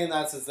been saying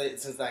that since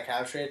that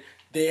Cavs trade.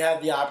 They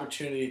have the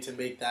opportunity to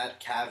make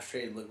that Cavs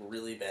trade look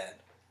really bad.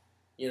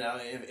 You know,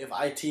 if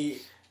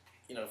IT,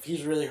 if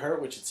he's really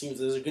hurt, which it seems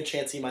there's a good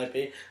chance he might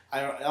be.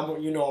 I'm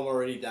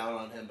already down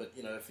on him, but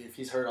if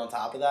he's hurt on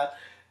top of that,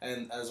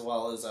 and as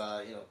well as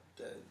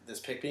this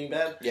pick being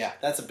bad, yeah,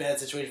 that's a bad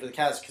situation for the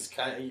Cavs because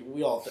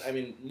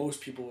most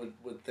people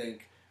would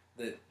think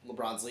that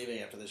LeBron's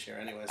leaving after this year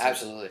anyway. So.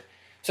 Absolutely.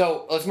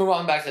 So let's move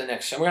on back to the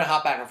Knicks. And we're going to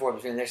hop back and forth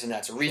between the Knicks and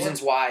Nets.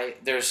 Reasons why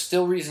there's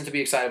still reason to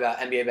be excited about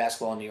NBA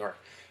basketball in New York.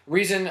 I'm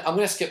going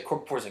to skip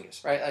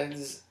Porzingis, right?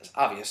 It's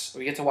obvious.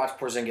 We get to watch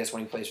Porzingis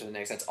when he plays for the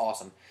Knicks. That's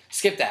awesome.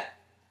 Skip that.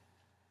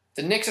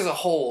 The Knicks as a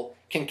whole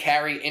can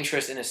carry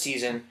interest in a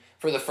season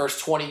for the first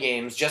 20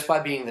 games just by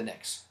being the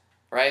Knicks,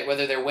 right?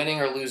 Whether they're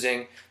winning or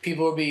losing,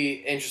 people will be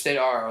interested.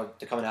 Are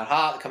they coming out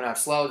hot? They're coming out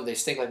slow? Do they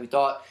stink like we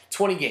thought?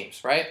 20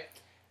 games, right?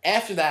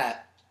 After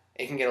that,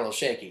 it can get a little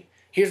shaky.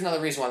 Here's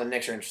another reason why the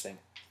Knicks are interesting.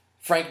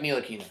 Frank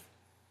Ntilikina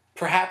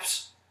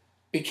perhaps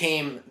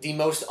became the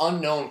most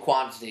unknown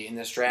quantity in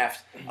this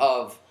draft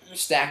of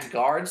stacked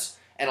guards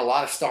and a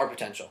lot of star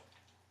potential.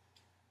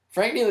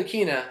 Frank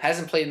Ntilikina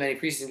hasn't played many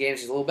preseason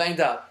games. He's a little banged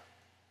up.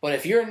 But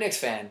if you're a Knicks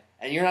fan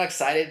and you're not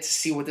excited to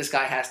see what this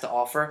guy has to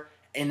offer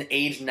in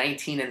age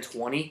 19 and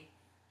 20,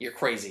 you're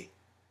crazy.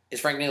 Is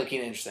Frank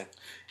Ntilikina interesting?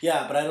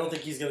 Yeah, but I don't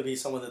think he's going to be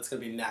someone that's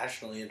going to be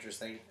nationally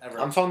interesting ever.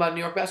 I'm talking about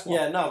New York basketball.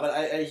 Yeah, no,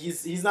 but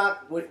he's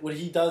not what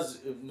he does.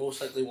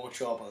 Most likely won't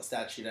show up on the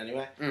stat sheet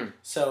anyway.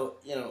 So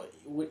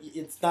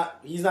he's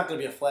not going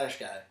to be a flash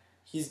guy.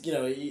 He's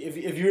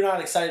if you're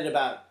not excited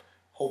about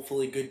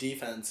hopefully good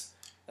defense,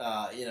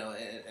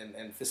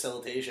 and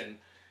facilitation,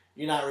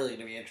 you're not really going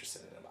to be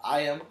interested in him.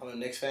 I am. I'm a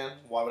Knicks fan.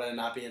 Why would I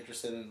not be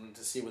interested in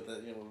to see what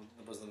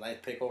was the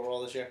 9th pick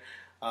overall this year?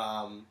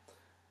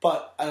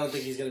 But I don't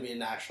think he's going to be a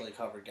nationally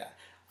covered guy.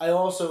 I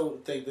also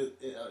think that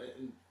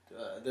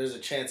there's a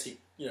chance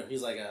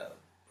he's like a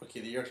Rookie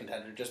of the Year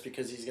contender just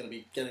because he's going to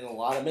be getting a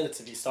lot of minutes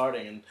if he's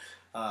starting and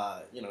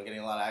getting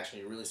a lot of action.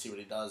 You really see what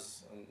he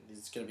does, and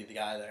he's going to be the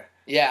guy there.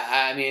 Yeah,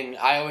 I mean,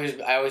 I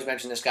always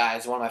mention this guy.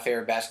 He's one of my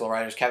favorite basketball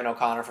writers, Kevin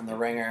O'Connor from The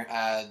Ringer,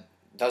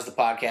 does the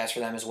podcast for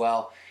them as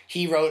well.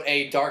 He wrote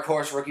a Dark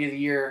Horse Rookie of the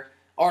Year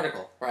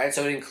article, right?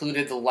 So it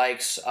included the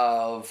likes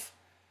of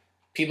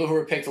people who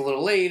were picked a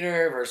little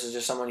later versus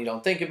just someone you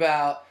don't think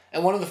about.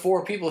 And one of the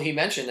 4 people he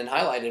mentioned and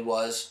highlighted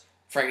was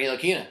Frank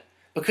Ntilikina.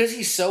 Because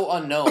he's so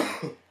unknown,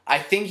 I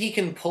think he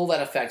can pull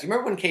that effect. You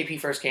remember when KP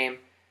first came?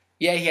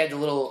 Yeah, he had the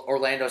little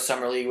Orlando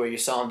Summer League where you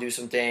saw him do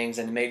some things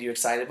and it made you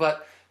excited,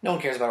 but no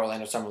one cares about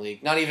Orlando Summer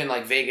League. Not even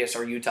like Vegas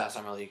or Utah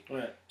Summer League.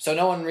 Right. So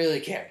no one really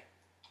cared.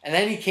 And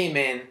then he came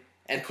in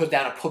and put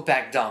down a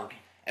putback dunk.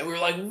 And we were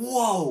like,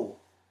 whoa,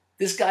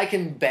 this guy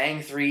can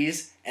bang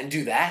threes and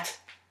do that?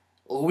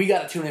 Well, we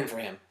got to tune in for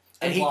him.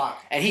 And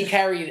he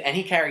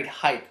carried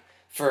hype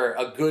for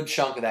a good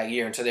chunk of that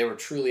year until they were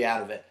truly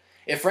out of it.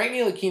 If Frank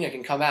Ntilikina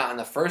can come out in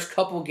the first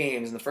couple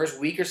games, in the first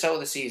week or so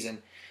of the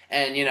season,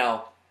 and,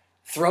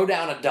 throw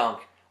down a dunk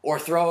or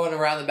throw an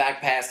around the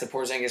back pass to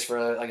Porzingis for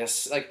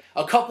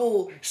a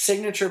couple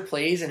signature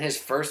plays in his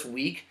first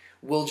week,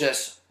 will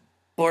just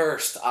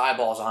burst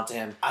eyeballs onto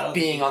him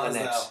being on the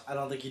Knicks. I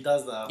don't think he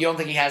does, though. You don't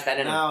think he has that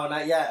in him? No,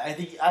 not yet. I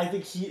think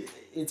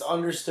it's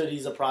understood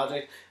he's a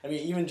project. I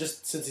mean, even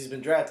just since he's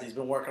been drafted, he's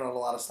been working on a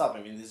lot of stuff.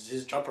 I mean,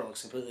 his jumper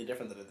looks completely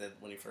different than it did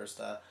when he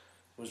first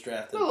was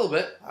drafted. A little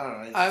bit. I don't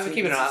know. I'm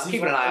keeping an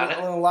eye on it.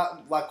 A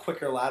lot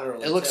quicker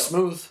laterally. It looks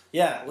smooth.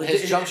 Yeah.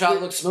 His jump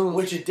shot looks smooth.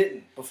 Which it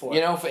didn't before.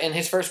 In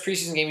his first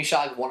preseason game, he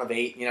shot like 1 of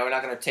 8. We're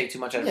not going to take too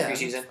much out of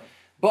preseason.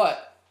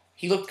 But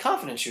he looked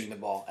confident shooting the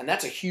ball, and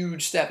that's a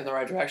huge step in the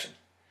right direction.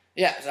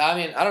 Yeah, so, I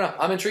mean, I don't know.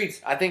 I'm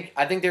intrigued. I think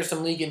there's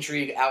some league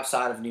intrigue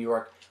outside of New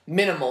York.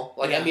 Minimal,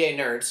 like NBA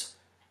nerds.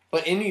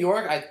 But in New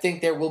York, I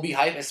think there will be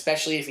hype,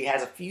 especially if he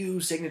has a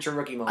few signature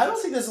rookie moments. I don't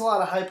think there's a lot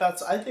of hype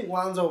outside. I think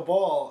Lonzo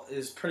Ball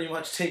is pretty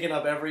much taking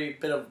up every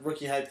bit of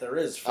rookie hype there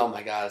is. Oh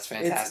my God, it's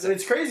fantastic.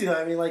 It's crazy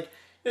though. I mean,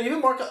 even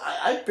Markel.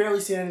 I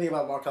barely see anything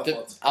about Markel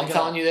Fultz. I'm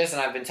telling you this,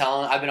 and I've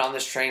been on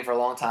this train for a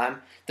long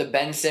time. The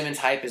Ben Simmons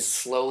hype is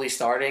slowly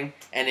starting,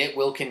 and it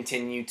will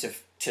continue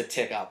to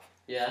tick up.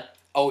 Yeah.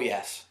 Oh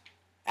yes,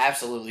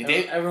 absolutely.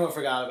 Everyone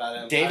forgot about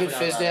him. David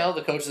Fizdale,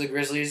 the coach of the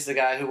Grizzlies, the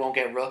guy who won't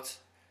get rooked.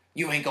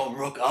 You ain't gonna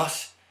rook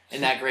us.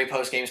 In that great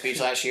post-game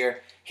speech last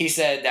year, he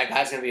said that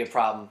guy's going to be a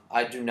problem.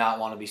 I do not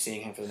want to be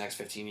seeing him for the next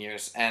 15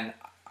 years, and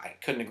I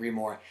couldn't agree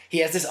more. He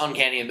has this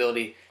uncanny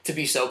ability to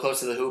be so close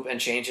to the hoop and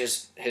change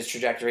his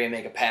trajectory and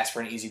make a pass for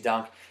an easy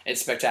dunk.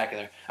 It's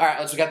spectacular. All right,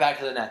 let's get back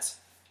to the Nets.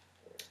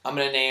 I'm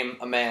going to name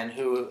a man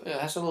who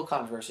has a little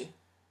controversy,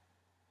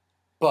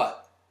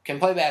 but can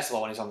play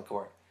basketball when he's on the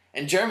court.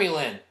 And Jeremy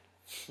Lin,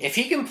 if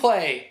he can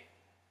play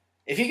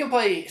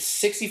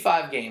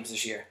 65 games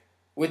this year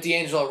with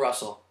D'Angelo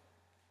Russell,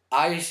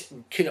 I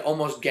can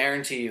almost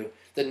guarantee you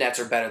the Nets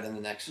are better than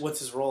the Knicks. What's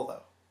his role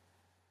though?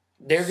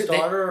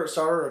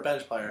 Starter or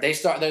bench player?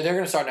 They're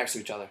going to start next to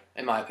each other,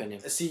 in my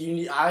opinion.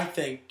 See, I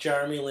think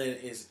Jeremy Lin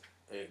is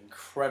an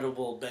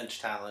incredible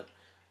bench talent,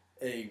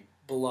 a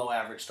below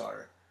average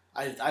starter.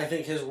 I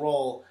think his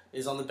role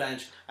is on the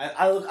bench.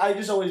 I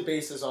just always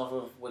base this off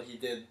of what he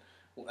did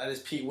at his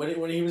peak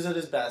when he was at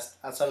his best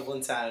outside of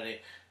Linsanity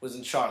was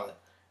in Charlotte.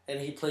 And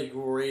he played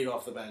great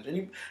off the bench.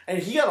 And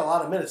he got a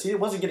lot of minutes. He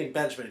wasn't getting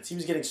bench minutes. He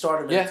was getting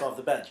starter minutes off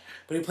the bench.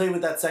 But he played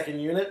with that second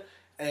unit,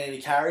 and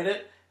he carried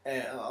it,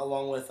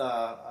 along with,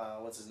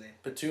 what's his name?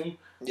 Batum.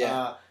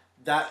 Yeah.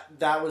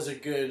 That was a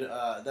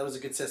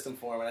good system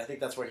for him, and I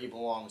think that's where he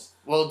belongs.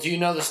 Well, do you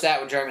know the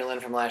stat with Jeremy Lin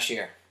from last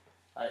year?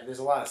 There's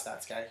a lot of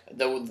stats, guy.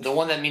 The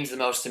one that means the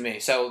most to me.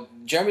 So,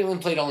 Jeremy Lin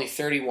played only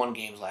 31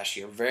 games last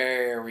year.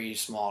 Very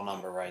small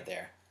number right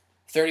there.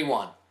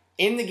 31.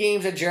 In the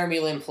games that Jeremy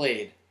Lin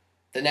played,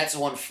 the Nets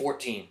won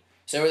 14.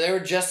 So they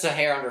were just a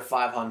hair under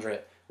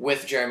 500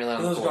 with Jeremy Lin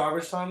on the court. Was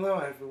garbage time,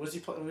 though? Was he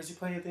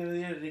playing at the end of the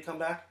year? Did he come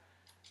back?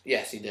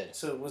 Yes, he did.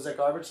 So was that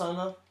garbage time,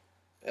 though?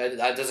 It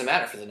doesn't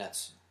matter for the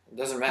Nets. It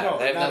doesn't matter. No,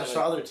 it matters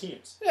for other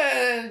teams.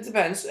 It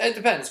depends. It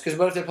depends. Because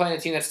what if they're playing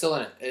a team that's still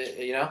in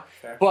it?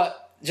 Fair.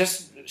 But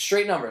just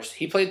straight numbers.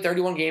 He played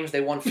 31 games. They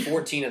won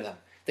 14 of them.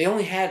 They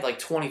only had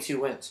 22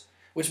 wins.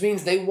 Which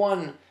means they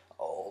won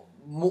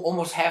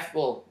almost half.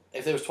 Well,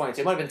 if there was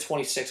 22, it might have been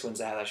 26 wins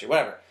they had last year.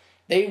 Whatever.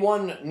 They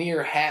won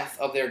near half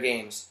of their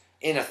games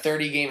in a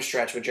 30-game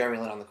stretch with Jeremy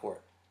Lin on the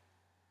court.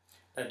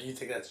 Now, do you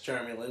think that's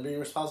Jeremy Lin being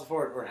responsible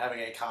for it or having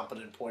a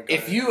competent point guard?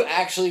 If you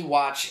actually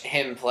watch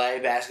him play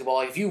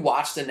basketball, if you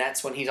watch the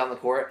Nets when he's on the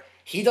court,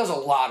 he does a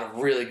lot of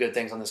really good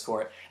things on this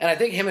court. And I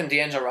think him and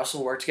D'Angelo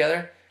Russell work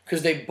together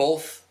because they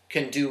both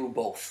can do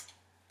both.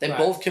 They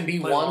both can be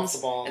ones,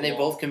 and they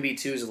both can be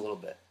twos a little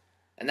bit.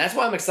 And that's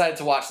why I'm excited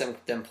to watch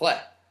them play.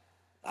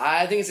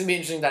 I think it's going to be an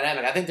interesting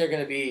dynamic. I think they're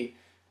going to be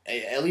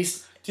at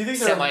least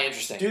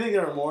semi-interesting. Do you think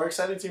they're a more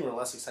exciting team or a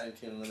less exciting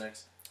team than the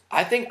Knicks?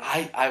 I think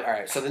all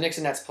right, so the Knicks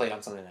and Nets played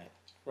on Sunday night.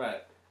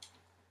 Right.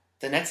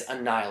 The Nets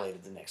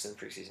annihilated the Knicks in the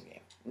preseason game.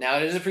 Now,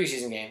 it is a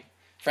preseason game.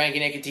 Frankie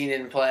Nicotine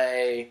didn't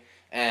play,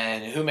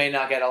 and who may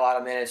not get a lot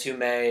of minutes, who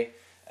may.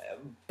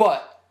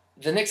 But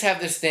the Knicks have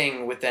this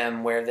thing with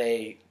them where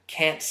they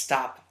can't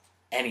stop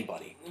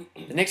anybody.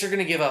 The Knicks are going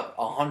to give up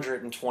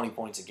 120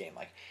 points a game.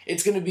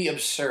 It's going to be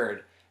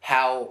absurd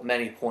how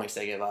many points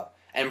they give up.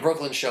 And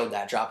Brooklyn showed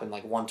that, dropping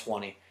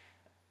 120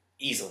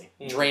 easily,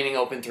 draining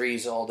open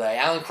threes all day.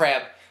 Alan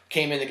Crabb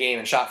came in the game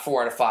and shot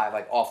 4 out of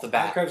 5, off the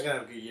bat. Alan Crabb's going to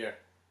have a good year.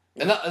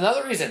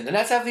 Another reason, the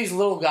Nets have these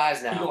little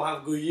guys now. He don't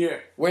have a good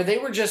year. Where they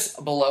were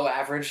just below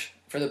average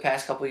for the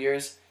past couple of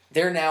years,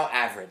 they're now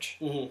average.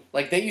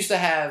 Mm-hmm. They used to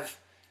have,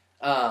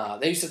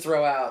 they used to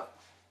throw out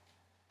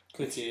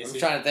Quincy I'm Acey.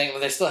 trying to think.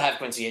 Well, they still have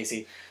Quincy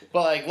Acey.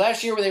 But, like,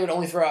 last year where they would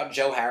only throw out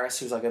Joe Harris,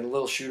 who's, like, a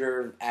little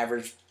shooter,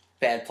 average,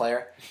 bad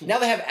player. Now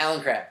they have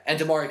Alan Crabb and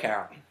DeMauri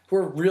Carroll, who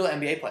are real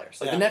NBA players.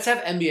 Like, Yeah. the Nets have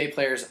NBA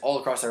players all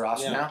across their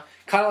roster now.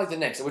 Kind of like the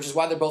Knicks, which is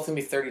why they're both going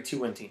to be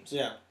 32-win teams.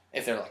 Yeah.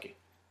 If they're lucky.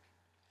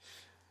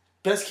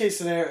 Best case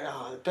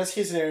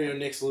scenario,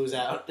 Knicks lose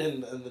out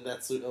and the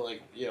Nets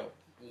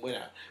win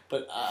out.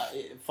 But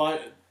fine.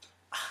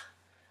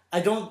 I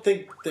don't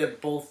think they're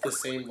both the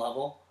same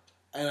level,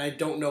 and I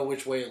don't know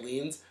which way it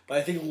leans. But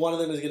I think one of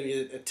them is going to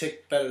be a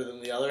tick better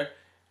than the other,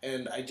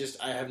 and I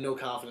have no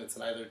confidence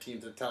in either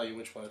team to tell you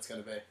which one it's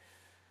going to be.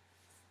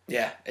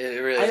 Yeah,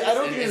 it really is. I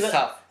don't think it's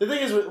tough. The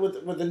thing is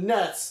with the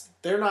Nets,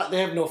 they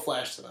have no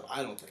flash to them.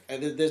 I don't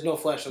think there's no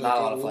flash on Not a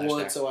that lot of team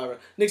flash whatsoever. There.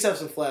 Knicks have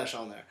some flash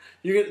on there.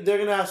 They're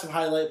gonna have some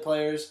highlight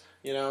players.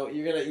 You know,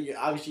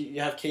 obviously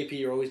you have KP.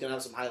 You're always gonna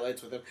have some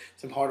highlights with him.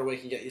 Tim Hardaway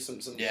can get you some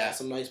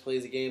nice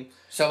plays a game.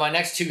 So my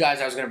next two guys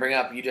I was going to bring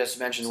up, you just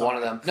mentioned one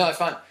of them. No, it's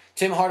fine.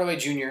 Tim Hardaway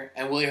Jr.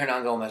 and Willie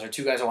Hernan-Gomez are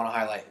two guys I want to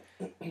highlight.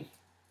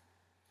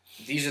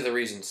 These are the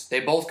reasons. They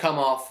both come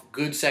off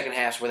good second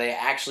halves where they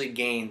actually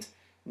gained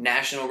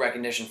national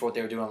recognition for what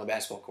they were doing on the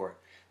basketball court.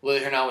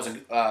 Willie Hernan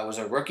was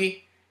a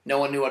rookie. No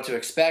one knew what to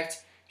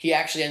expect. He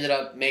actually ended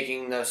up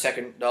making the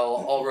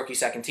all-rookie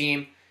second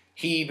team.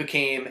 He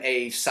became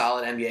a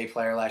solid NBA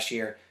player last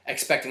year,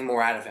 expecting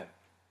more out of him.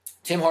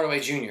 Tim Hardaway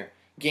Jr.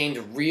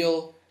 gained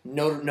real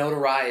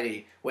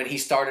notoriety when he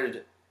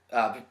started.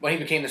 When he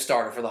became the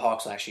starter for the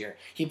Hawks last year.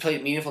 He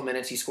played meaningful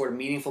minutes. He scored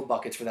meaningful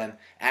buckets for them,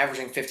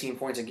 averaging 15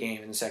 points a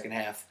game in the second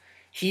half.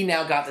 He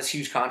now got this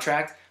huge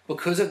contract.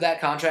 Because of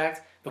that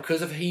contract,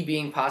 because of he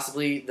being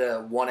possibly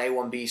the 1A,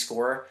 1B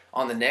scorer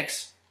on the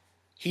Knicks,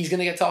 he's going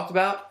to get talked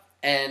about,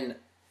 and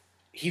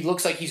he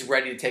looks like he's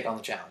ready to take on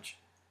the challenge.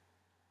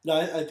 No,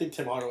 I think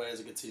Tim Hardaway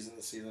has a good season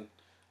this season.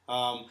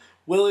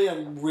 Willie,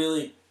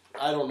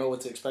 I don't know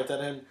what to expect out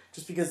of him,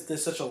 just because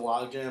there's such a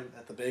logjam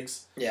at the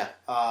bigs. Yeah.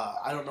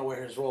 I don't know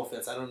where his role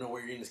fits. I don't know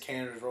where Enes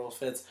Kanter's role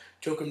fits.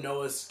 Joakim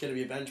Noah's going to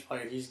be a bench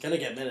player. He's going to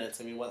get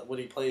minutes. I mean, what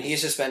he plays...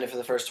 He's suspended for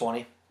the first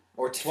 20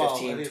 or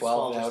 15,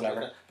 12, yeah,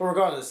 whatever. Like but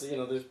regardless,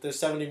 there's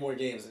 70 more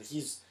games, and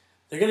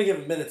they're going to give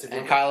him minutes.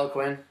 And Kyle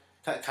O'Quinn.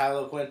 Kyle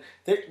O'Quinn.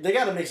 They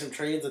got to make some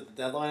trades at the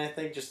deadline, I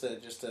think, just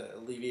to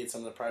alleviate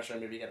some of the pressure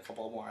and maybe get a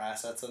couple more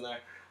assets in there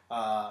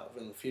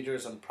in the future,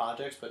 some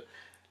projects. But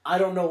I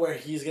don't know where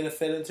he's going to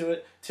fit into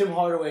it. Tim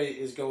Hardaway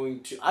is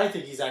going to... I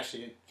think he's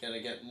actually going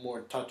to get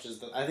more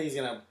touches. I think he's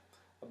going to have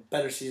a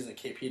better season than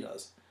KP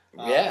does.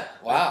 Yeah,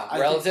 wow.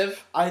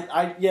 Relative? I'm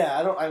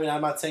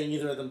not saying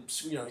either of them,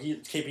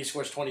 KP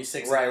scores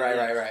 26.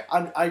 Right.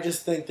 I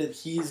just think that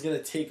he's going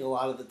to take a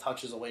lot of the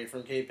touches away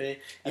from KP.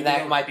 And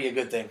that might be a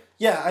good thing.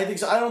 Yeah, I think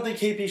so. I don't think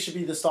KP should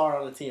be the star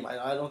on the team.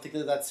 I don't think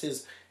that's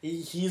his...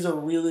 He's a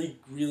really,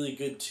 really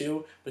good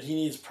two, but he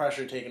needs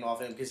pressure taken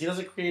off him because he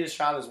doesn't create a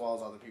shot as well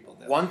as other people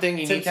do. One thing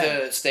you need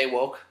to stay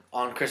woke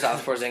on Kristaps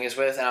Porzingis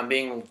with, and I'm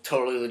being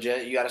totally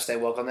legit, you got to stay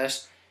woke on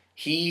this,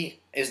 he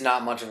is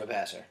not much of a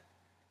passer.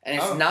 And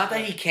it's not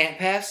that he can't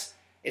pass,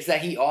 it's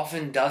that he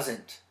often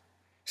doesn't.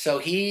 So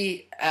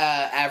he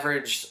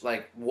averaged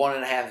like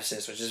 1.5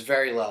 assists, which is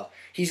very low.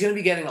 He's going to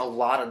be getting a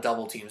lot of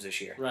double teams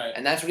this year. Right.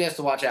 And that's what he has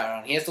to watch out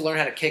on. He has to learn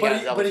how to kick out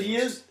of double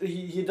teams. But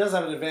he does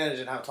have an advantage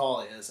in how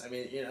tall he is. I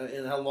mean,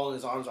 and how long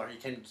his arms are. He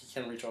can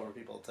reach over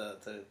people to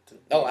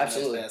Oh,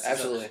 absolutely. Nice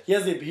Absolutely.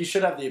 So he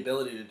should have the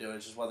ability to do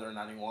it, just whether or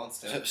not he wants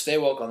to. So stay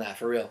woke on that,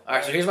 for real. All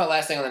right, so here's my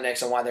last thing on the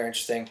Knicks and why they're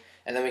interesting,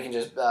 and then we can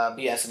just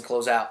BS and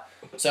close out.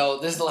 So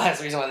this is the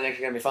last reason why the Knicks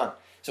are going to be fun.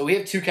 So we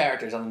have two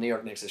characters on the New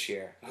York Knicks this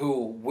year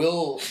who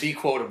will be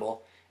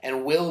quotable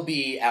and will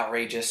be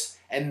outrageous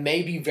and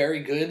may be very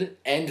good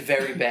and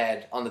very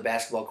bad on the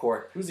basketball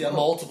court Who's the other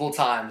multiple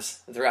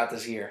times throughout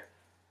this year.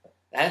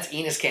 That's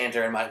Enes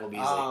Kanter and Michael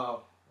Beasley.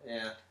 Oh,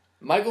 yeah.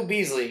 Michael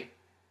Beasley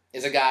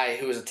is a guy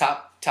who is a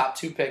top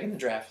 2 pick in the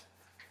draft.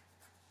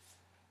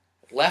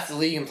 Left the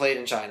league and played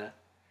in China.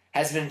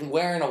 Has been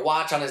wearing a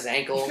watch on his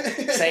ankle,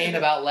 saying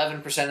about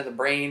 11% of the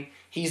brain.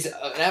 He's an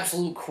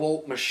absolute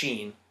quote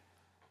machine.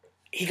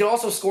 He can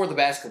also score the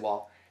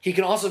basketball. He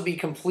can also be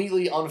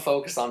completely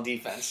unfocused on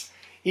defense.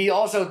 He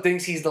also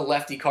thinks he's the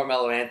lefty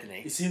Carmelo Anthony.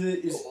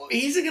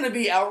 He's going to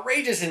be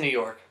outrageous in New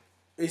York.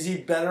 Is he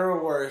better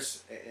or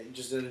worse,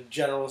 just in a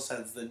general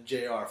sense, than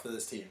JR for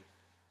this team?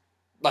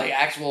 Like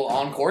actual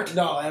on court?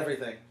 No,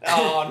 everything.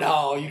 Oh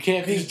no, you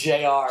can't be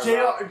JR.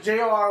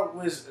 JR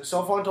was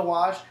so fun to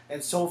watch,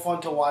 and so fun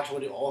to watch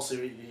what he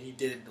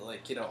did,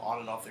 on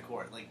and off the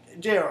court. Like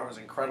JR was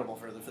incredible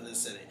for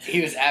this city.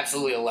 He was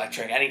absolutely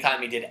electric.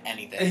 Anytime he did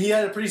anything, and he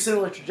had a pretty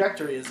similar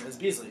trajectory as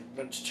Beasley.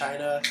 Went to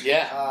China.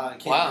 Yeah.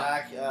 Came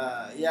back.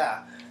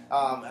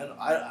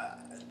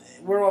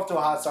 And we're off to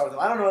a hot start with him.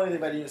 I don't know anything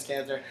about Enes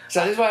Kanter.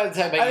 So this is why I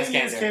talk about Enes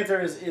Enes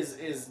Kanter.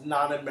 Kanter is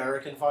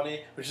non-American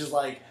funny, which is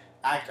like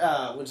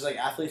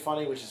athlete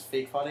funny, which is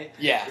fake funny.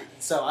 Yeah.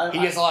 So he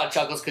gets a lot of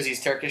chuckles because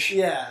he's Turkish.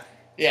 Yeah.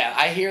 Yeah,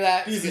 I hear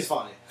that. Beasley's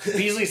funny.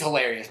 Beasley's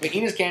hilarious. But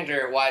Enes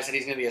Kanter, why I said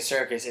he's going to be a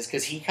circus is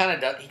because he kind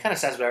of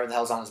says whatever the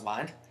hell's on his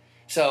mind.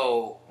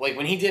 So, like,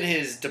 when he did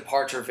his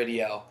departure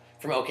video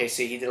from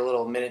OKC. He did a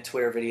little minute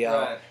Twitter video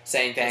Right.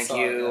 saying thank saw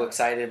you, it, yeah.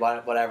 excited,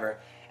 whatever.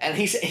 And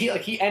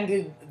he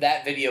ended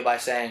that video by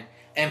saying,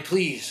 "And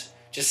please,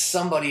 just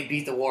somebody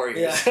beat the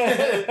Warriors."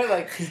 Yeah.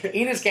 Like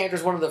Enes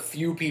Kanter's one of the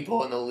few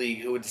people in the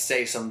league who would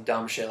say some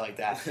dumb shit like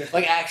that.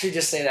 Like actually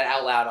just say that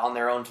out loud on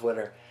their own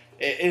Twitter.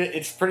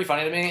 It's pretty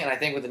funny to me, and I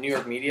think with the New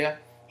York media,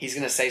 he's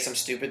gonna say some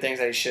stupid things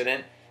that he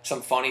shouldn't,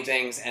 some funny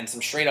things, and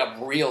some straight up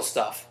real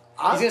stuff.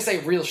 He's gonna say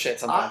real shit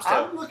sometimes too.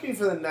 I'm looking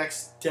for the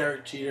next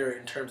Derek Jeter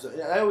in terms of.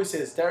 I always say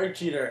this: Derek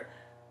Jeter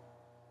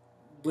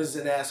was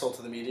an asshole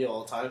to the media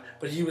all the time,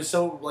 but he was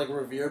so like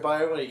revered by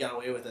everyone, he got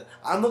away with it.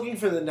 I'm looking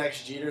for the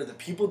next Jeter that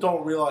people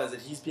don't realize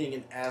that he's being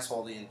an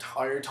asshole the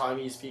entire time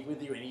he speaks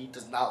with you, and he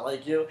does not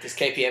like you. Does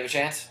KP have a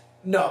chance?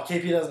 No,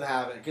 KP doesn't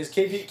have it because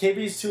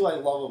KP's too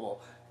like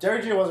lovable.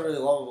 Derek Jeter wasn't really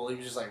lovable; he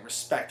was just like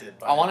respected.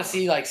 By I want to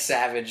everyone. see like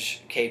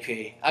savage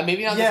KP.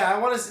 Maybe not. Yeah, I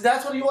want to.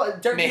 That's what you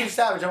want. Derek Jeter's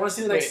savage. I want to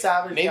see the next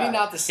savage. Maybe guy.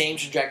 not the same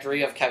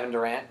trajectory of Kevin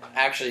Durant.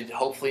 Actually,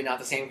 hopefully not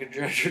the same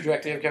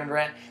trajectory of Kevin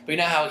Durant. But you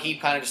know how he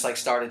kind of just like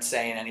started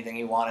saying anything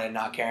he wanted and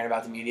not caring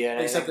about the media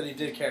and Except everything?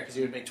 that he did care because he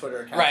would make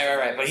Twitter accounts.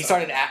 Right. But he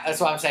started. That's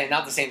what I'm saying.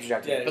 Not the same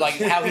trajectory. Yeah. But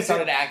like how he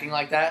started acting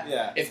like that.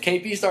 Yeah. If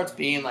KP starts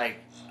being like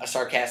a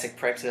sarcastic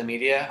prick to the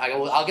media,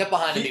 I'll get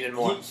behind him even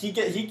more. He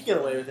can get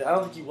away with it. I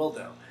don't think he will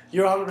though.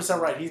 You're 100%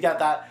 right. He's got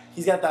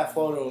that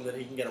flow to him that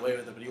he can get away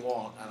with it, but he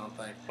won't. I don't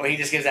think. When he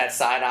just gives that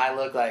side eye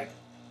look, like,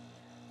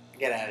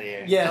 get out of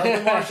here. Yeah,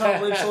 like the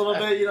Marshawn Lynch a little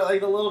bit. You know,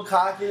 like the little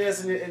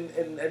cockiness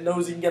and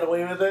knows he can get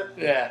away with it.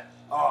 Yeah.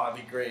 Oh,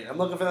 that'd be great. I'm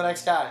looking for the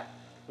next guy.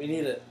 We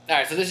need it. All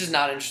right, so this is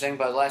not interesting,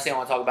 but the last thing I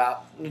want to talk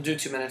about, I'm going to do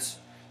 2 minutes.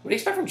 What do you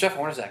expect from Jeff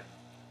Hornacek?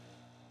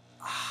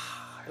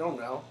 I don't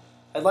know.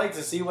 I'd like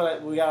to see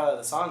what we got out of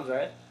the Suns,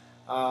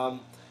 right?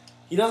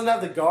 He doesn't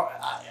have the guard.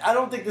 I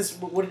don't think this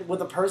with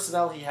the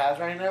personnel he has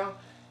right now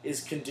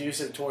is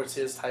conducive towards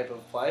his type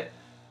of play.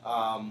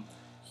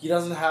 He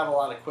doesn't have a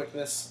lot of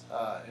quickness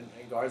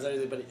in guards and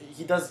everything, but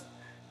he does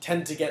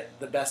tend to get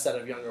the best out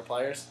of younger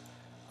players.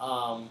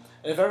 And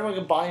if everyone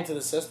can buy into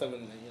the system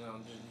and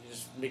you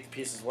just make the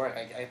pieces work,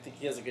 I think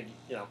he has a good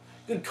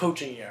good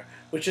coaching year,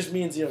 which just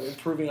means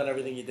improving on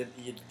everything you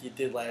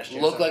did last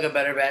year. Look like a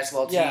better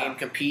basketball team, Yeah.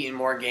 compete in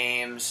more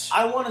games.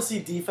 I want to see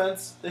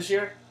defense this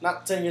year.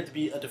 Not saying you have to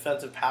be a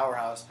defensive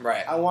powerhouse.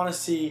 Right. I want to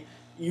see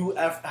you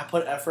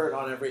put effort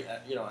on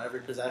every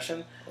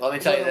possession. Let me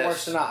tell you whether it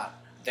works this. or not.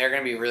 They're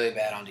going to be really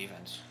bad on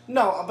defense.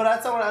 No, but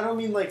that's not what I don't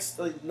mean like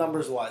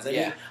numbers wise. I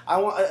Yeah.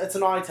 mean it's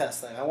an eye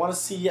test thing. I want to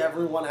see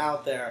everyone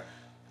out there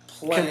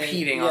playing,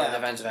 Competing on the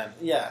defensive end.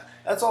 Yeah,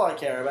 that's all I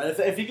care about.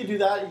 If you can do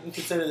that, you can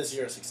consider this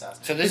year a success.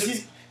 So this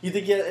 'Cause you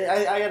think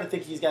I got to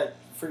think he's got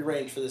free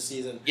range for this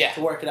season Yeah.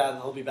 to work it out,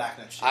 and he'll be back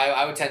next year.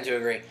 I would tend to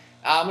agree.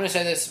 I'm going to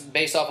say this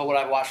based off of what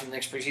I've watched in the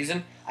Knicks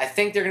preseason. I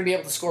think they're going to be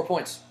able to score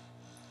points.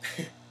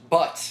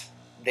 But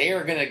they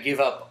are going to give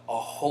up a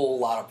whole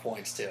lot of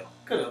points, too.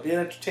 Good, it'll be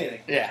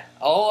entertaining. Yeah.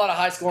 A whole lot of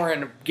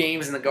high-scoring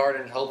games in the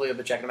Garden. Hopefully you'll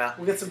be checking them out.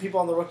 We'll get some people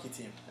on the rookie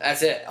team.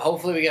 That's it.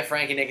 Hopefully we get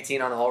Frankie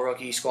Nicotine on the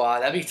all-rookie squad.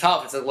 That'd be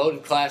tough. It's a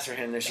loaded class for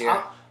him this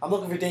year. I'm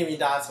looking for Damian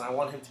Dotson. I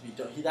want him to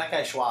be that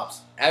guy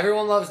Schwab's.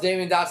 Everyone loves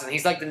Damian Dotson.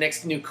 He's like the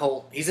next new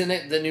Colt. He's the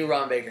new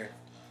Ron Baker.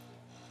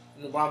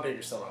 Ron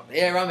Baker's still Ron Baker.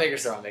 Yeah, Ron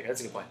Baker's still Ron Baker. That's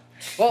a good point.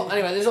 Well,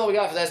 anyway, this is all we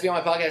got for the SB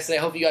on My podcast today.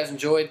 I hope you guys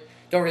enjoyed.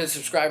 Don't forget to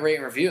subscribe, rate,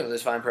 and review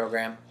this fine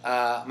program.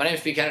 My name is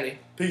Pete Kennedy.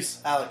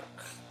 Peace, Alec.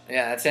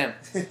 Yeah, that's him.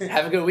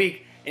 Have a good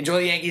week. Enjoy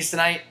the Yankees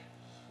tonight.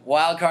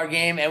 Wild card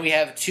game, and we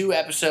have 2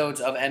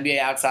 episodes of NBA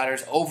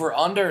Outsiders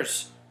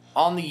over-unders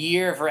on the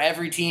year for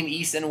every team,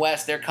 East and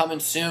West. They're coming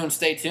soon.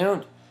 Stay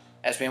tuned.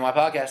 SBNY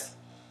Podcast.